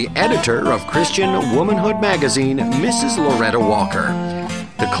and the editor of Christian Womanhood magazine, Mrs. Loretta Walker.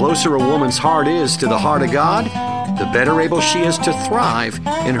 The closer a woman's heart is to the heart of God, the better able she is to thrive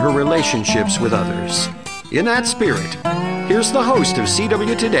in her relationships with others. In that spirit, here's the host of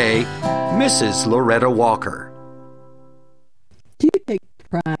CW Today, Mrs. Loretta Walker. Do you take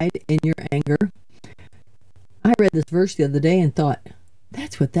pride in your anger? I read this verse the other day and thought,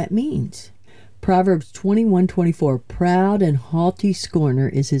 that's what that means. Proverbs 21:24, proud and haughty scorner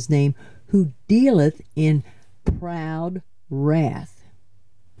is his name, who dealeth in proud wrath.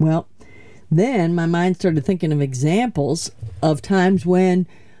 Well, then my mind started thinking of examples of times when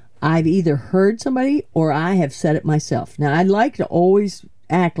I've either heard somebody or I have said it myself. Now, I'd like to always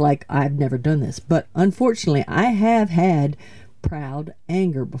act like I've never done this, but unfortunately, I have had proud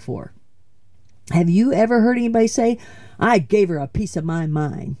anger before. Have you ever heard anybody say, I gave her a piece of my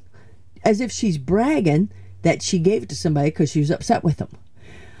mind? As if she's bragging that she gave it to somebody because she was upset with them.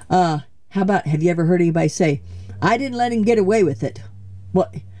 How about, have you ever heard anybody say, I didn't let him get away with it?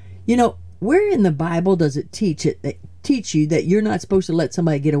 Well, you know, where in the Bible does it teach you that you're not supposed to let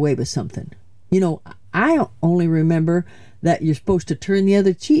somebody get away with something? You know, I only remember that you're supposed to turn the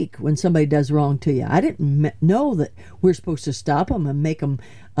other cheek when somebody does wrong to you. I didn't know that we're supposed to stop them and make them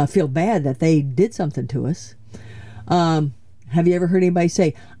feel bad that they did something to us. Have you ever heard anybody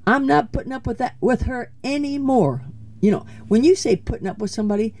say, I'm not putting up with her anymore? You know, when you say putting up with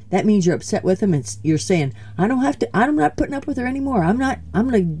somebody, that means you're upset with them, and you're saying, I'm not putting up with her anymore. I'm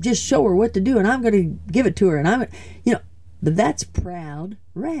going to just show her what to do, and I'm going to give it to her. And but that's proud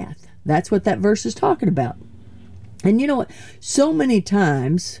wrath. That's what that verse is talking about. And you know what? So many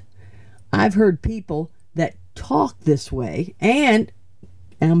times I've heard people that talk this way, and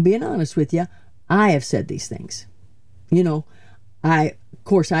I'm being honest with you, I have said these things. You know, of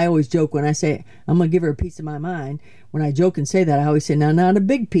course, I always joke when I say, I'm going to give her a piece of my mind. When I joke and say that, I always say, now, not a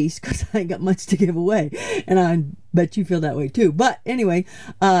big piece, because I ain't got much to give away. And I bet you feel that way too. But anyway,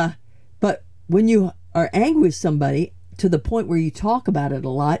 but when you are angry with somebody to the point where you talk about it a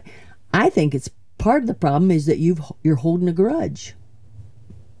lot, I think it's part of the problem is that you're holding a grudge.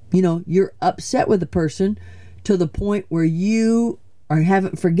 You know, you're upset with the person to the point where you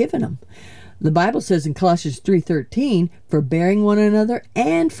haven't forgiven them. The Bible says in Colossians 3:13, forbearing one another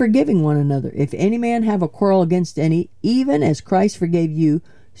and forgiving one another. If any man have a quarrel against any, even as Christ forgave you,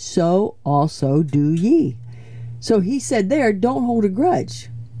 so also do ye. So he said there, don't hold a grudge.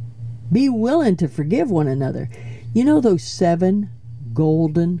 Be willing to forgive one another. You know those 7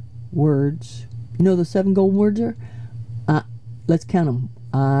 golden words? You know the 7 golden words are? Let's count them.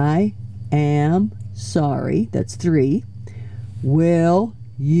 I am sorry. That's 3. Will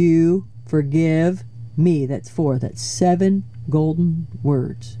you forgive me? That's 4. That's 7 golden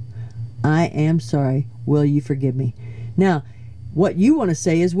words. I am sorry. Will you forgive me? Now, what you want to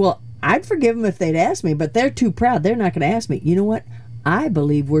say is, well, I'd forgive them if they'd ask me, but they're too proud. They're not going to ask me. You know what? I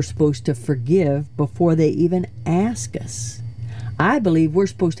believe we're supposed to forgive before they even ask us. I believe we're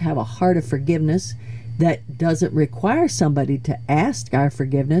supposed to have a heart of forgiveness that doesn't require somebody to ask our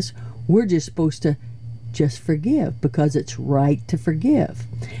forgiveness. We're just supposed to just forgive because it's right to forgive.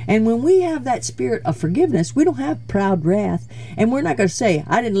 And when we have that spirit of forgiveness, we don't have proud wrath, and we're not going to say,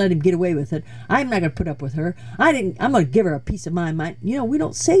 I didn't let him get away with it. I'm not going to put up with her. I'm going to give her a piece of my mind. You know, we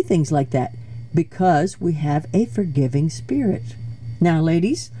don't say things like that because we have a forgiving spirit. Now,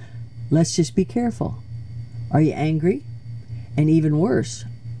 ladies, let's just be careful. Are you angry? And even worse,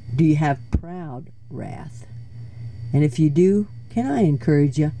 do you have proud wrath? And if you do, can I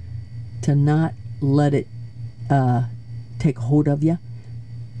encourage you to not let it take hold of you?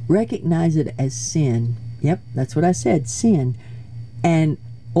 Recognize it as sin. Yep, that's what I said, sin. And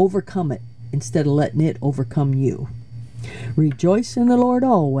overcome it instead of letting it overcome you. Rejoice in the Lord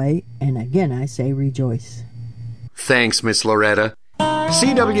always. And again, I say rejoice. Thanks, Miss Loretta.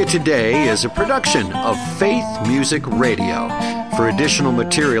 CW Today is a production of Faith Music Radio. For additional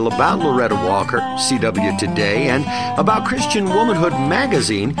material about Loretta Walker, CW Today, and about Christian Womanhood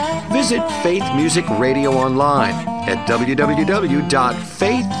Magazine, visit Faith Music Radio online at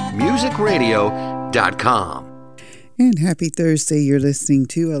www.faithmusicradio.com. And happy Thursday. You're listening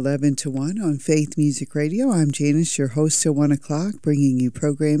to 11 to 1 on Faith Music Radio. I'm Janice, your host till 1 o'clock, bringing you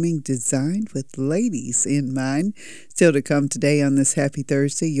programming designed with ladies in mind. Still to come today on this happy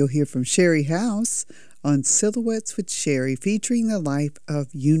Thursday, you'll hear from Sherry House on Silhouettes with Sherry, featuring the life of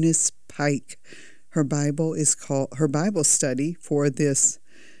Eunice Pike. Her Bible study for this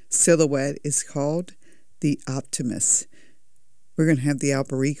silhouette is called The Optimist. We're going to have the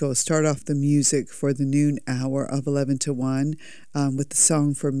Albericos start off the music for the noon hour of 11 to 1 with the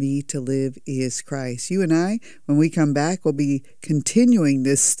song For Me to Live is Christ. You and I, when we come back, will be continuing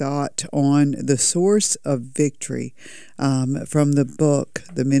this thought on the source of victory from the book,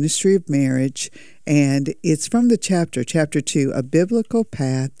 The Ministry of Marriage, and it's from the chapter 2, A Biblical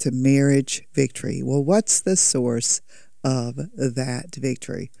Path to Marriage Victory. Well, what's the source of that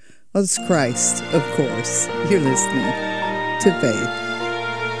victory? Well, it's Christ, of course. You're listening to Faith.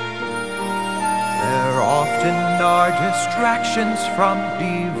 There often are distractions from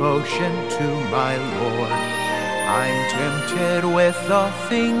devotion to my Lord. I'm tempted with the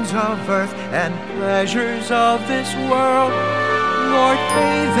things of earth and pleasures of this world. Lord,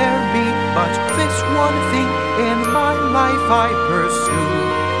 may there be but this one thing in my life I pursue: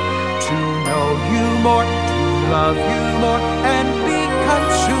 to know you more, to love you more, and be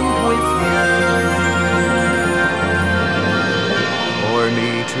consumed with you. For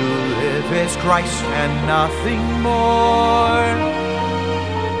me to live is Christ and nothing more.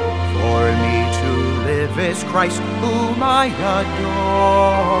 For me to live is Christ whom I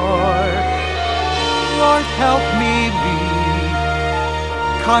adore. Lord, help me be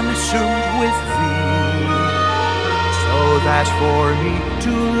consumed with thee, so that for me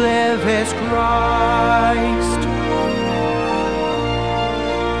to live is Christ.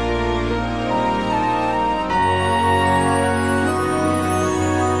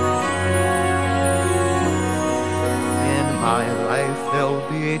 There'll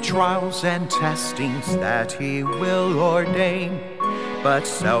be trials and testings that he will ordain, but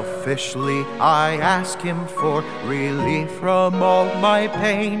selfishly I ask him for relief from all my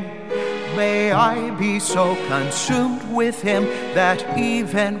pain. May I be so consumed with him that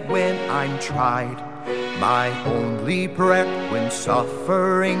even when I'm tried, my only prayer when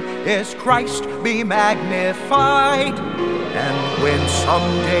suffering is Christ be magnified. And when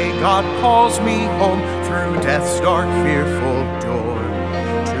someday God calls me home through death's dark fearful door,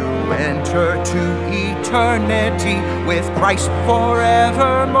 to enter to eternity with Christ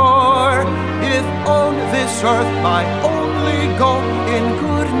forevermore, if on this earth my only goal in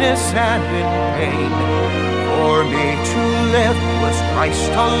goodness and in pain, for me to live was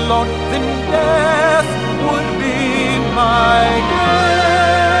Christ alone, then death would be my gain.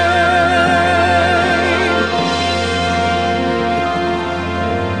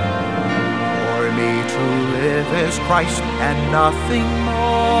 For me to live is Christ and nothing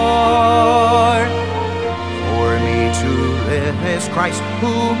more. For me to live is Christ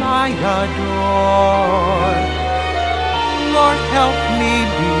whom I adore. Lord, help me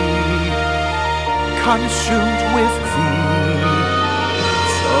be consumed with thee,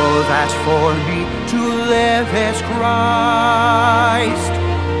 so that for me to live is Christ.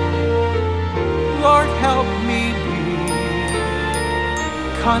 Lord, help me be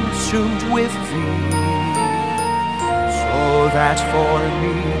consumed with thee, so that for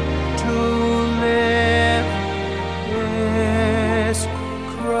me to live is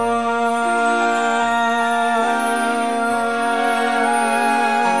Christ.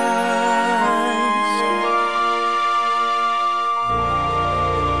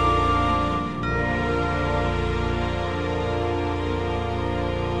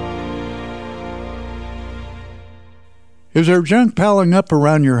 Is there junk piling up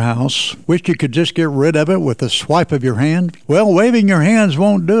around your house? Wish you could just get rid of it with a swipe of your hand? Well, waving your hands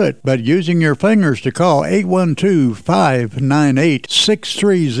won't do it, but using your fingers to call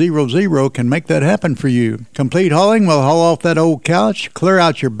 812-598-6300 can make that happen for you. Complete Hauling will haul off that old couch, clear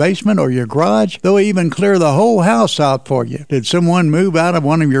out your basement or your garage. They'll even clear the whole house out for you. Did someone move out of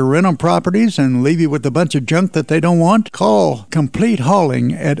one of your rental properties and leave you with a bunch of junk that they don't want? Call Complete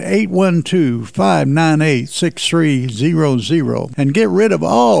Hauling at 812-598-6300 and get rid of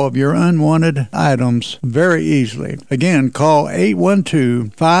all of your unwanted items very easily. Again, call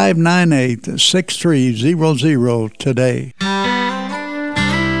 812-598-6300 today.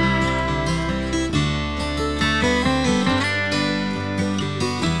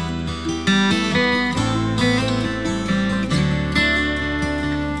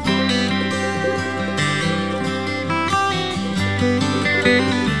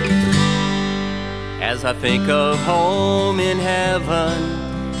 As I think of home in heaven,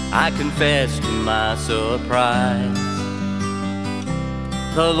 I confess to my surprise,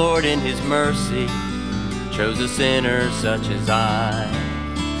 the Lord in His mercy chose a sinner such as I.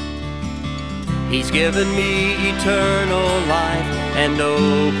 He's given me eternal life and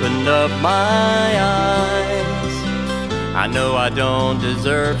opened up my eyes. I know I don't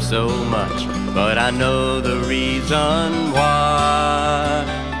deserve so much, but I know the reason why.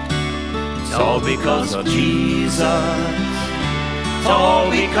 It's all because of Jesus. It's all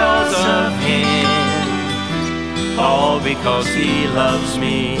because of Him, all because He loves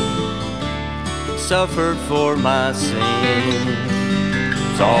me, suffered for my sin.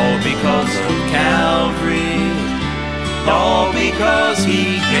 It's all because of Calvary, all because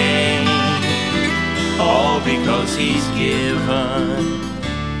He came, all because He's given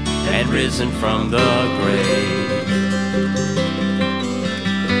and risen from the grave.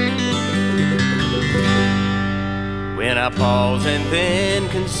 When I pause and then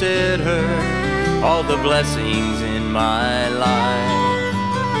consider all the blessings in my life,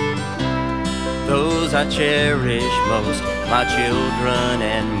 those I cherish most, my children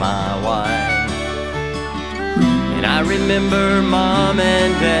and my wife. And I remember Mom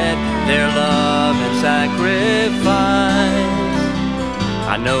and Dad, their love and sacrifice.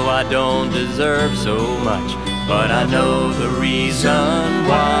 I know I don't deserve so much, but I know the reason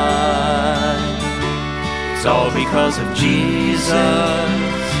why. It's all because of Jesus,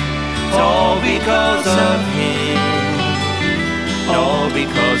 it's all because of Him, all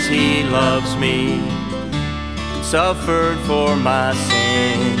because He loves me, suffered for my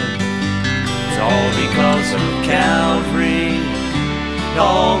sin. It's all because of Calvary,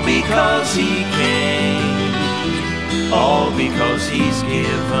 all because He came, all because He's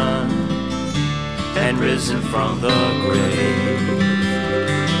given and risen from the grave.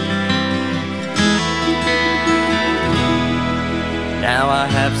 Now I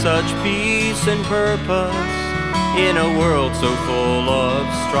have such peace and purpose in a world so full of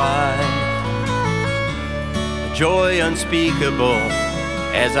strife, a joy unspeakable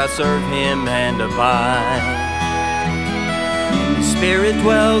as I serve Him and abide. His Spirit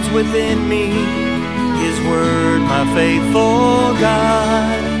dwells within me, His Word my faithful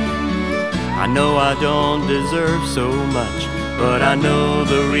guide. I know I don't deserve so much, but I know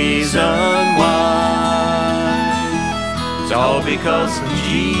the reason why. It's all because of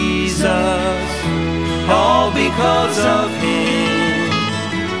Jesus, all because of Him,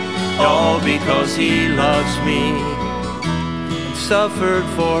 all because He loves me and suffered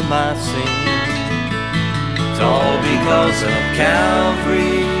for my sin. It's all because of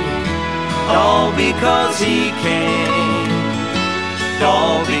Calvary, all because He came,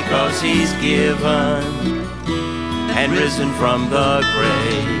 all because He's given and risen from the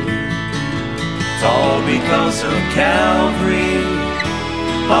grave. It's all because of Calvary,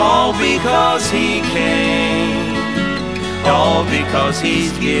 all because He came, all because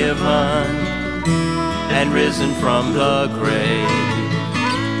He's given and risen from the grave.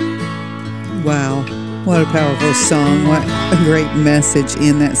 Wow, what a powerful song. What a great message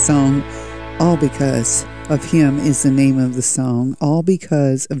in that song. All because of Him is the name of the song. All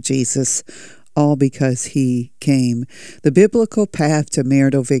because of Jesus. All because He came. The Biblical Path to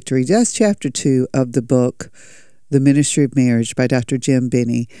Marital Victory. That's chapter 2 of the book, The Ministry of Marriage by Dr. Jim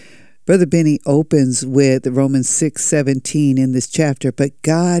Binney. Brother Binney opens with Romans 6:17 in this chapter. But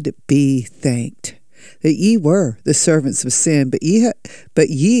God be thanked that ye were the servants of sin, but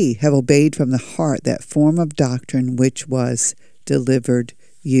ye have obeyed from the heart that form of doctrine which was delivered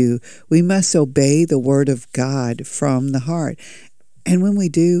you. We must obey the word of God from the heart. And when we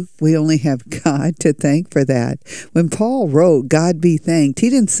do, we only have God to thank for that. When Paul wrote, God be thanked, he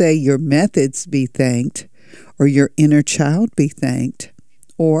didn't say your methods be thanked, or your inner child be thanked,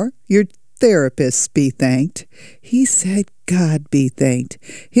 or your therapist be thanked. He said, God be thanked.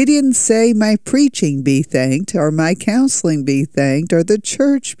 He didn't say my preaching be thanked, or my counseling be thanked, or the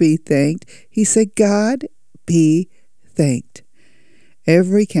church be thanked. He said, God be thanked.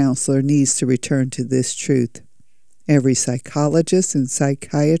 Every counselor needs to return to this truth. Every psychologist and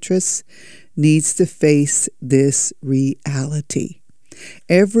psychiatrist needs to face this reality.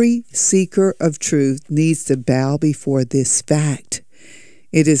 Every seeker of truth needs to bow before this fact.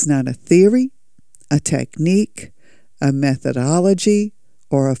 It is not a theory, a technique, a methodology,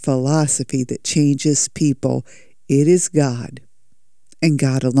 or a philosophy that changes people. It is God, and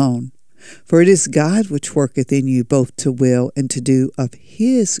God alone. For it is God which worketh in you both to will and to do of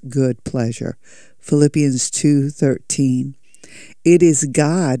His good pleasure. Philippians 2:13. It is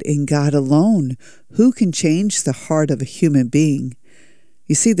God and God alone who can change the heart of a human being.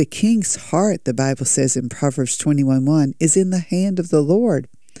 You see, the king's heart, the Bible says in Proverbs 21:1, is in the hand of the Lord.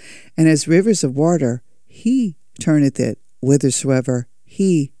 And as rivers of water, He turneth it whithersoever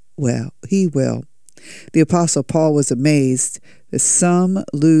He will. The Apostle Paul was amazed that some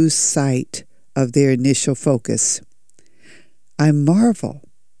lose sight of their initial focus. I marvel,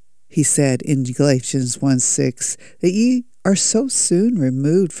 he said in Galatians 1:6, that ye are so soon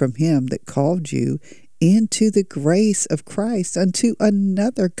removed from Him that called you into the grace of Christ unto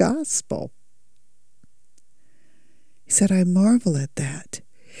another gospel. He said, I marvel at that.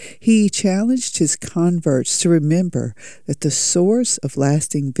 He challenged his converts to remember that the source of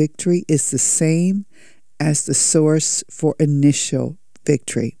lasting victory is the same as the source for initial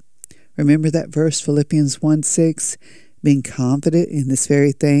victory. Remember that verse, Philippians 1:6, being confident in this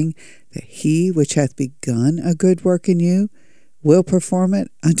very thing, that he which hath begun a good work in you will perform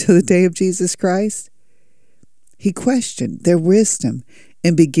it until the day of Jesus Christ? He questioned their wisdom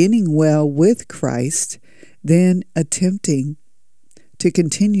in beginning well with Christ, then attempting to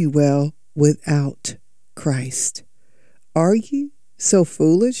continue well without Christ. Are ye so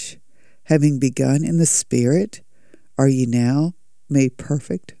foolish? Having begun in the Spirit, are ye now made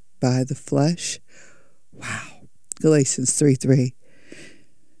perfect by the flesh? Wow. Galatians 3:3.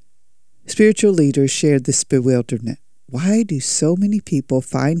 Spiritual leaders shared this bewilderment. Why do so many people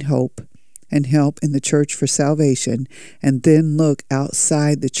find hope and help in the church for salvation and then look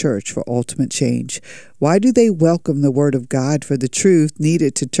outside the church for ultimate change? Why do they welcome the Word of God for the truth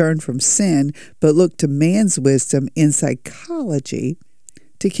needed to turn from sin, but look to man's wisdom in psychology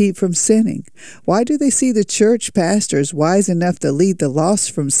to keep from sinning? Why do they see the church pastors wise enough to lead the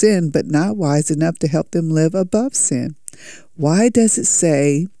lost from sin, but not wise enough to help them live above sin? What does it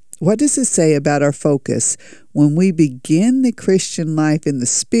say about our focus when we begin the Christian life in the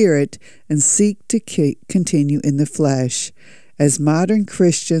Spirit and seek to continue in the flesh? Are modern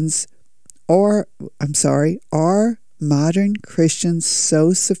Christians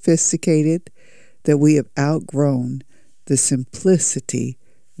so sophisticated that we have outgrown the simplicity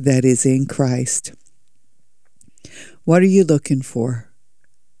that is in Christ? What are you looking for?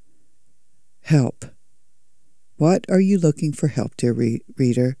 Help. What are you looking for help, dear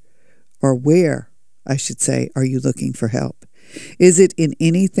reader? Or where, I should say, are you looking for help? Is it in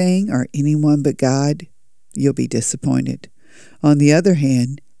anything or anyone but God? You'll be disappointed. On the other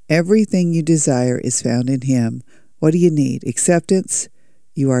hand, everything you desire is found in Him. What do you need? Acceptance?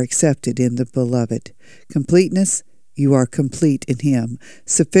 You are accepted in the Beloved. Completeness? You are complete in Him.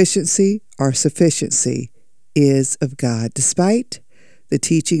 Sufficiency? Our sufficiency is of God. Despite the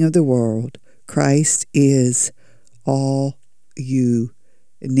teaching of the world, Christ is all you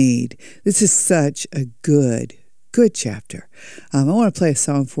need. This is such a good chapter. I want to play a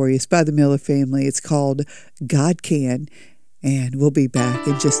song for you. It's by the Miller Family. It's called God Can, and we'll be back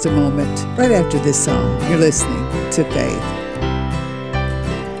in just a moment, right after this song. You're listening to Faith.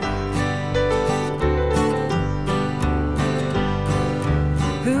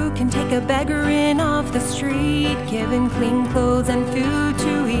 Who can take a beggar in off the street, give him clean clothes and food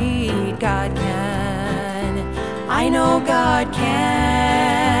to eat? God can. I know God can.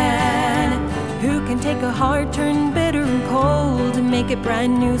 Who can take a heart turned bitter and cold and make it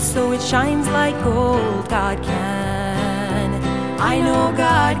brand new so it shines like gold? God can. I know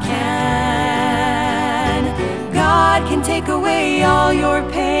God can. God can take away all your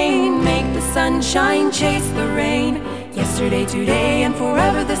pain, make the sunshine chase the rain, yesterday, today, and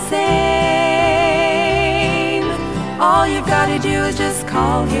forever the same. All you've got to do is just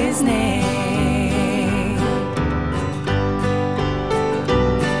call His name.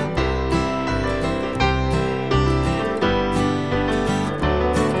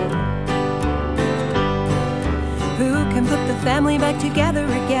 Put the family back together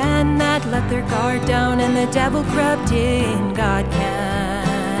again that let their guard down and the devil crept in? God can.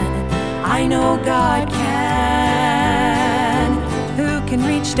 I know God can. Who can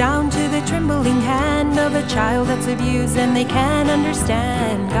reach down to the trembling hand of a child that's abused and they can't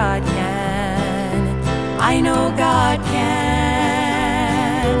understand? God can. I know God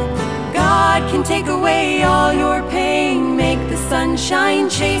can. God can take away all your pain, make the sunshine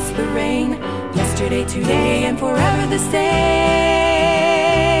chase the rain, yesterday, today, and forever the same.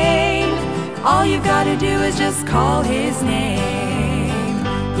 All you've got to do is just call His name.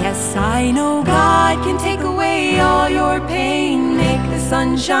 Yes, I know God can take away all your pain, make the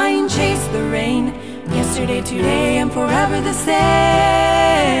sunshine chase the rain, yesterday, today, and forever the same.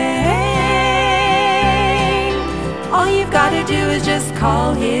 All you've got to do is just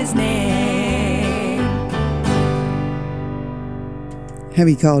call His name. Have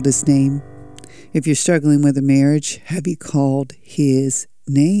you called His name? If you're struggling with a marriage, have you called His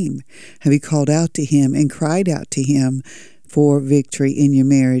name? Have you called out to Him and cried out to Him for victory in your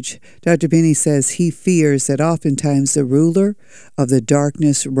marriage? Dr. Benny says he fears that oftentimes the ruler of the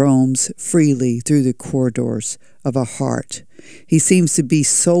darkness roams freely through the corridors of a heart. He seems to be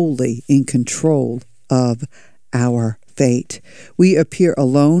solely in control of our fate. We appear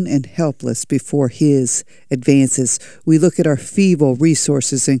alone and helpless before His advances. We look at our feeble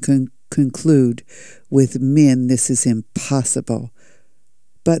resources and conclude, with men this is impossible.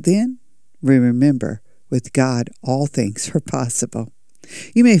 But then we remember With God, all things are possible.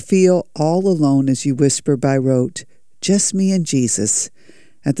 You may feel all alone as you whisper by rote, "Just me and Jesus,"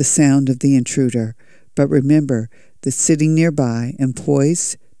 at the sound of the intruder. But remember that sitting nearby and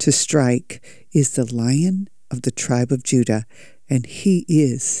poised to strike is the Lion of the tribe of Judah, and he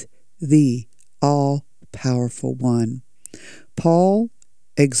is the all-powerful one. Paul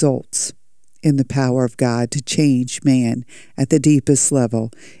exults in the power of God to change man at the deepest level.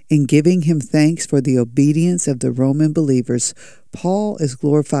 In giving him thanks for the obedience of the Roman believers, Paul is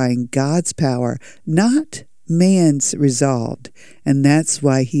glorifying God's power, not man's resolve. And that's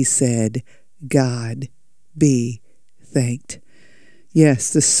why he said, "God be thanked."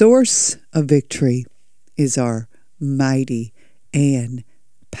 Yes, the source of victory is our mighty and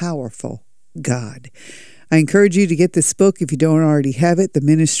powerful God. I encourage you to get this book if you don't already have it, The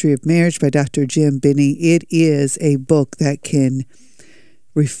Ministry of Marriage by Dr. Jim Binney. It is a book that can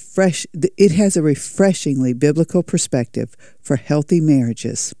refresh, it has a refreshingly biblical perspective for healthy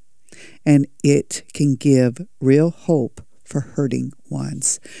marriages, and it can give real hope for hurting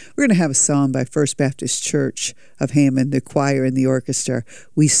ones. We're going to have a song by First Baptist Church of Hammond, the choir and the orchestra.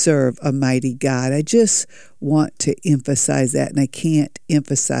 We serve a mighty God. I just want to emphasize that, and I can't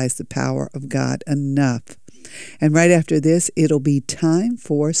emphasize the power of God enough. And right after this, it'll be time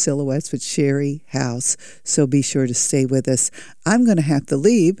for Silhouettes with Sherry House, so be sure to stay with us. I'm going to have to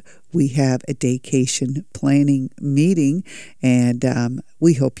leave. We have a daycation planning meeting, and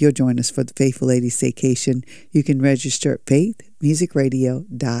we hope you'll join us for the Faithful Ladies Daycation. You can register at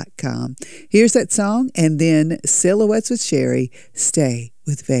faithmusicradio.com. Here's that song, and then Silhouettes with Sherry. Stay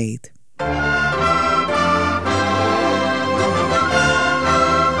with Faith.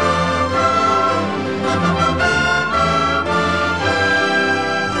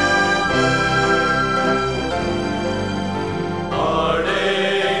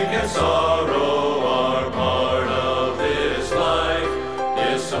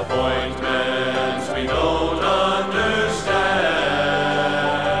 Disappointment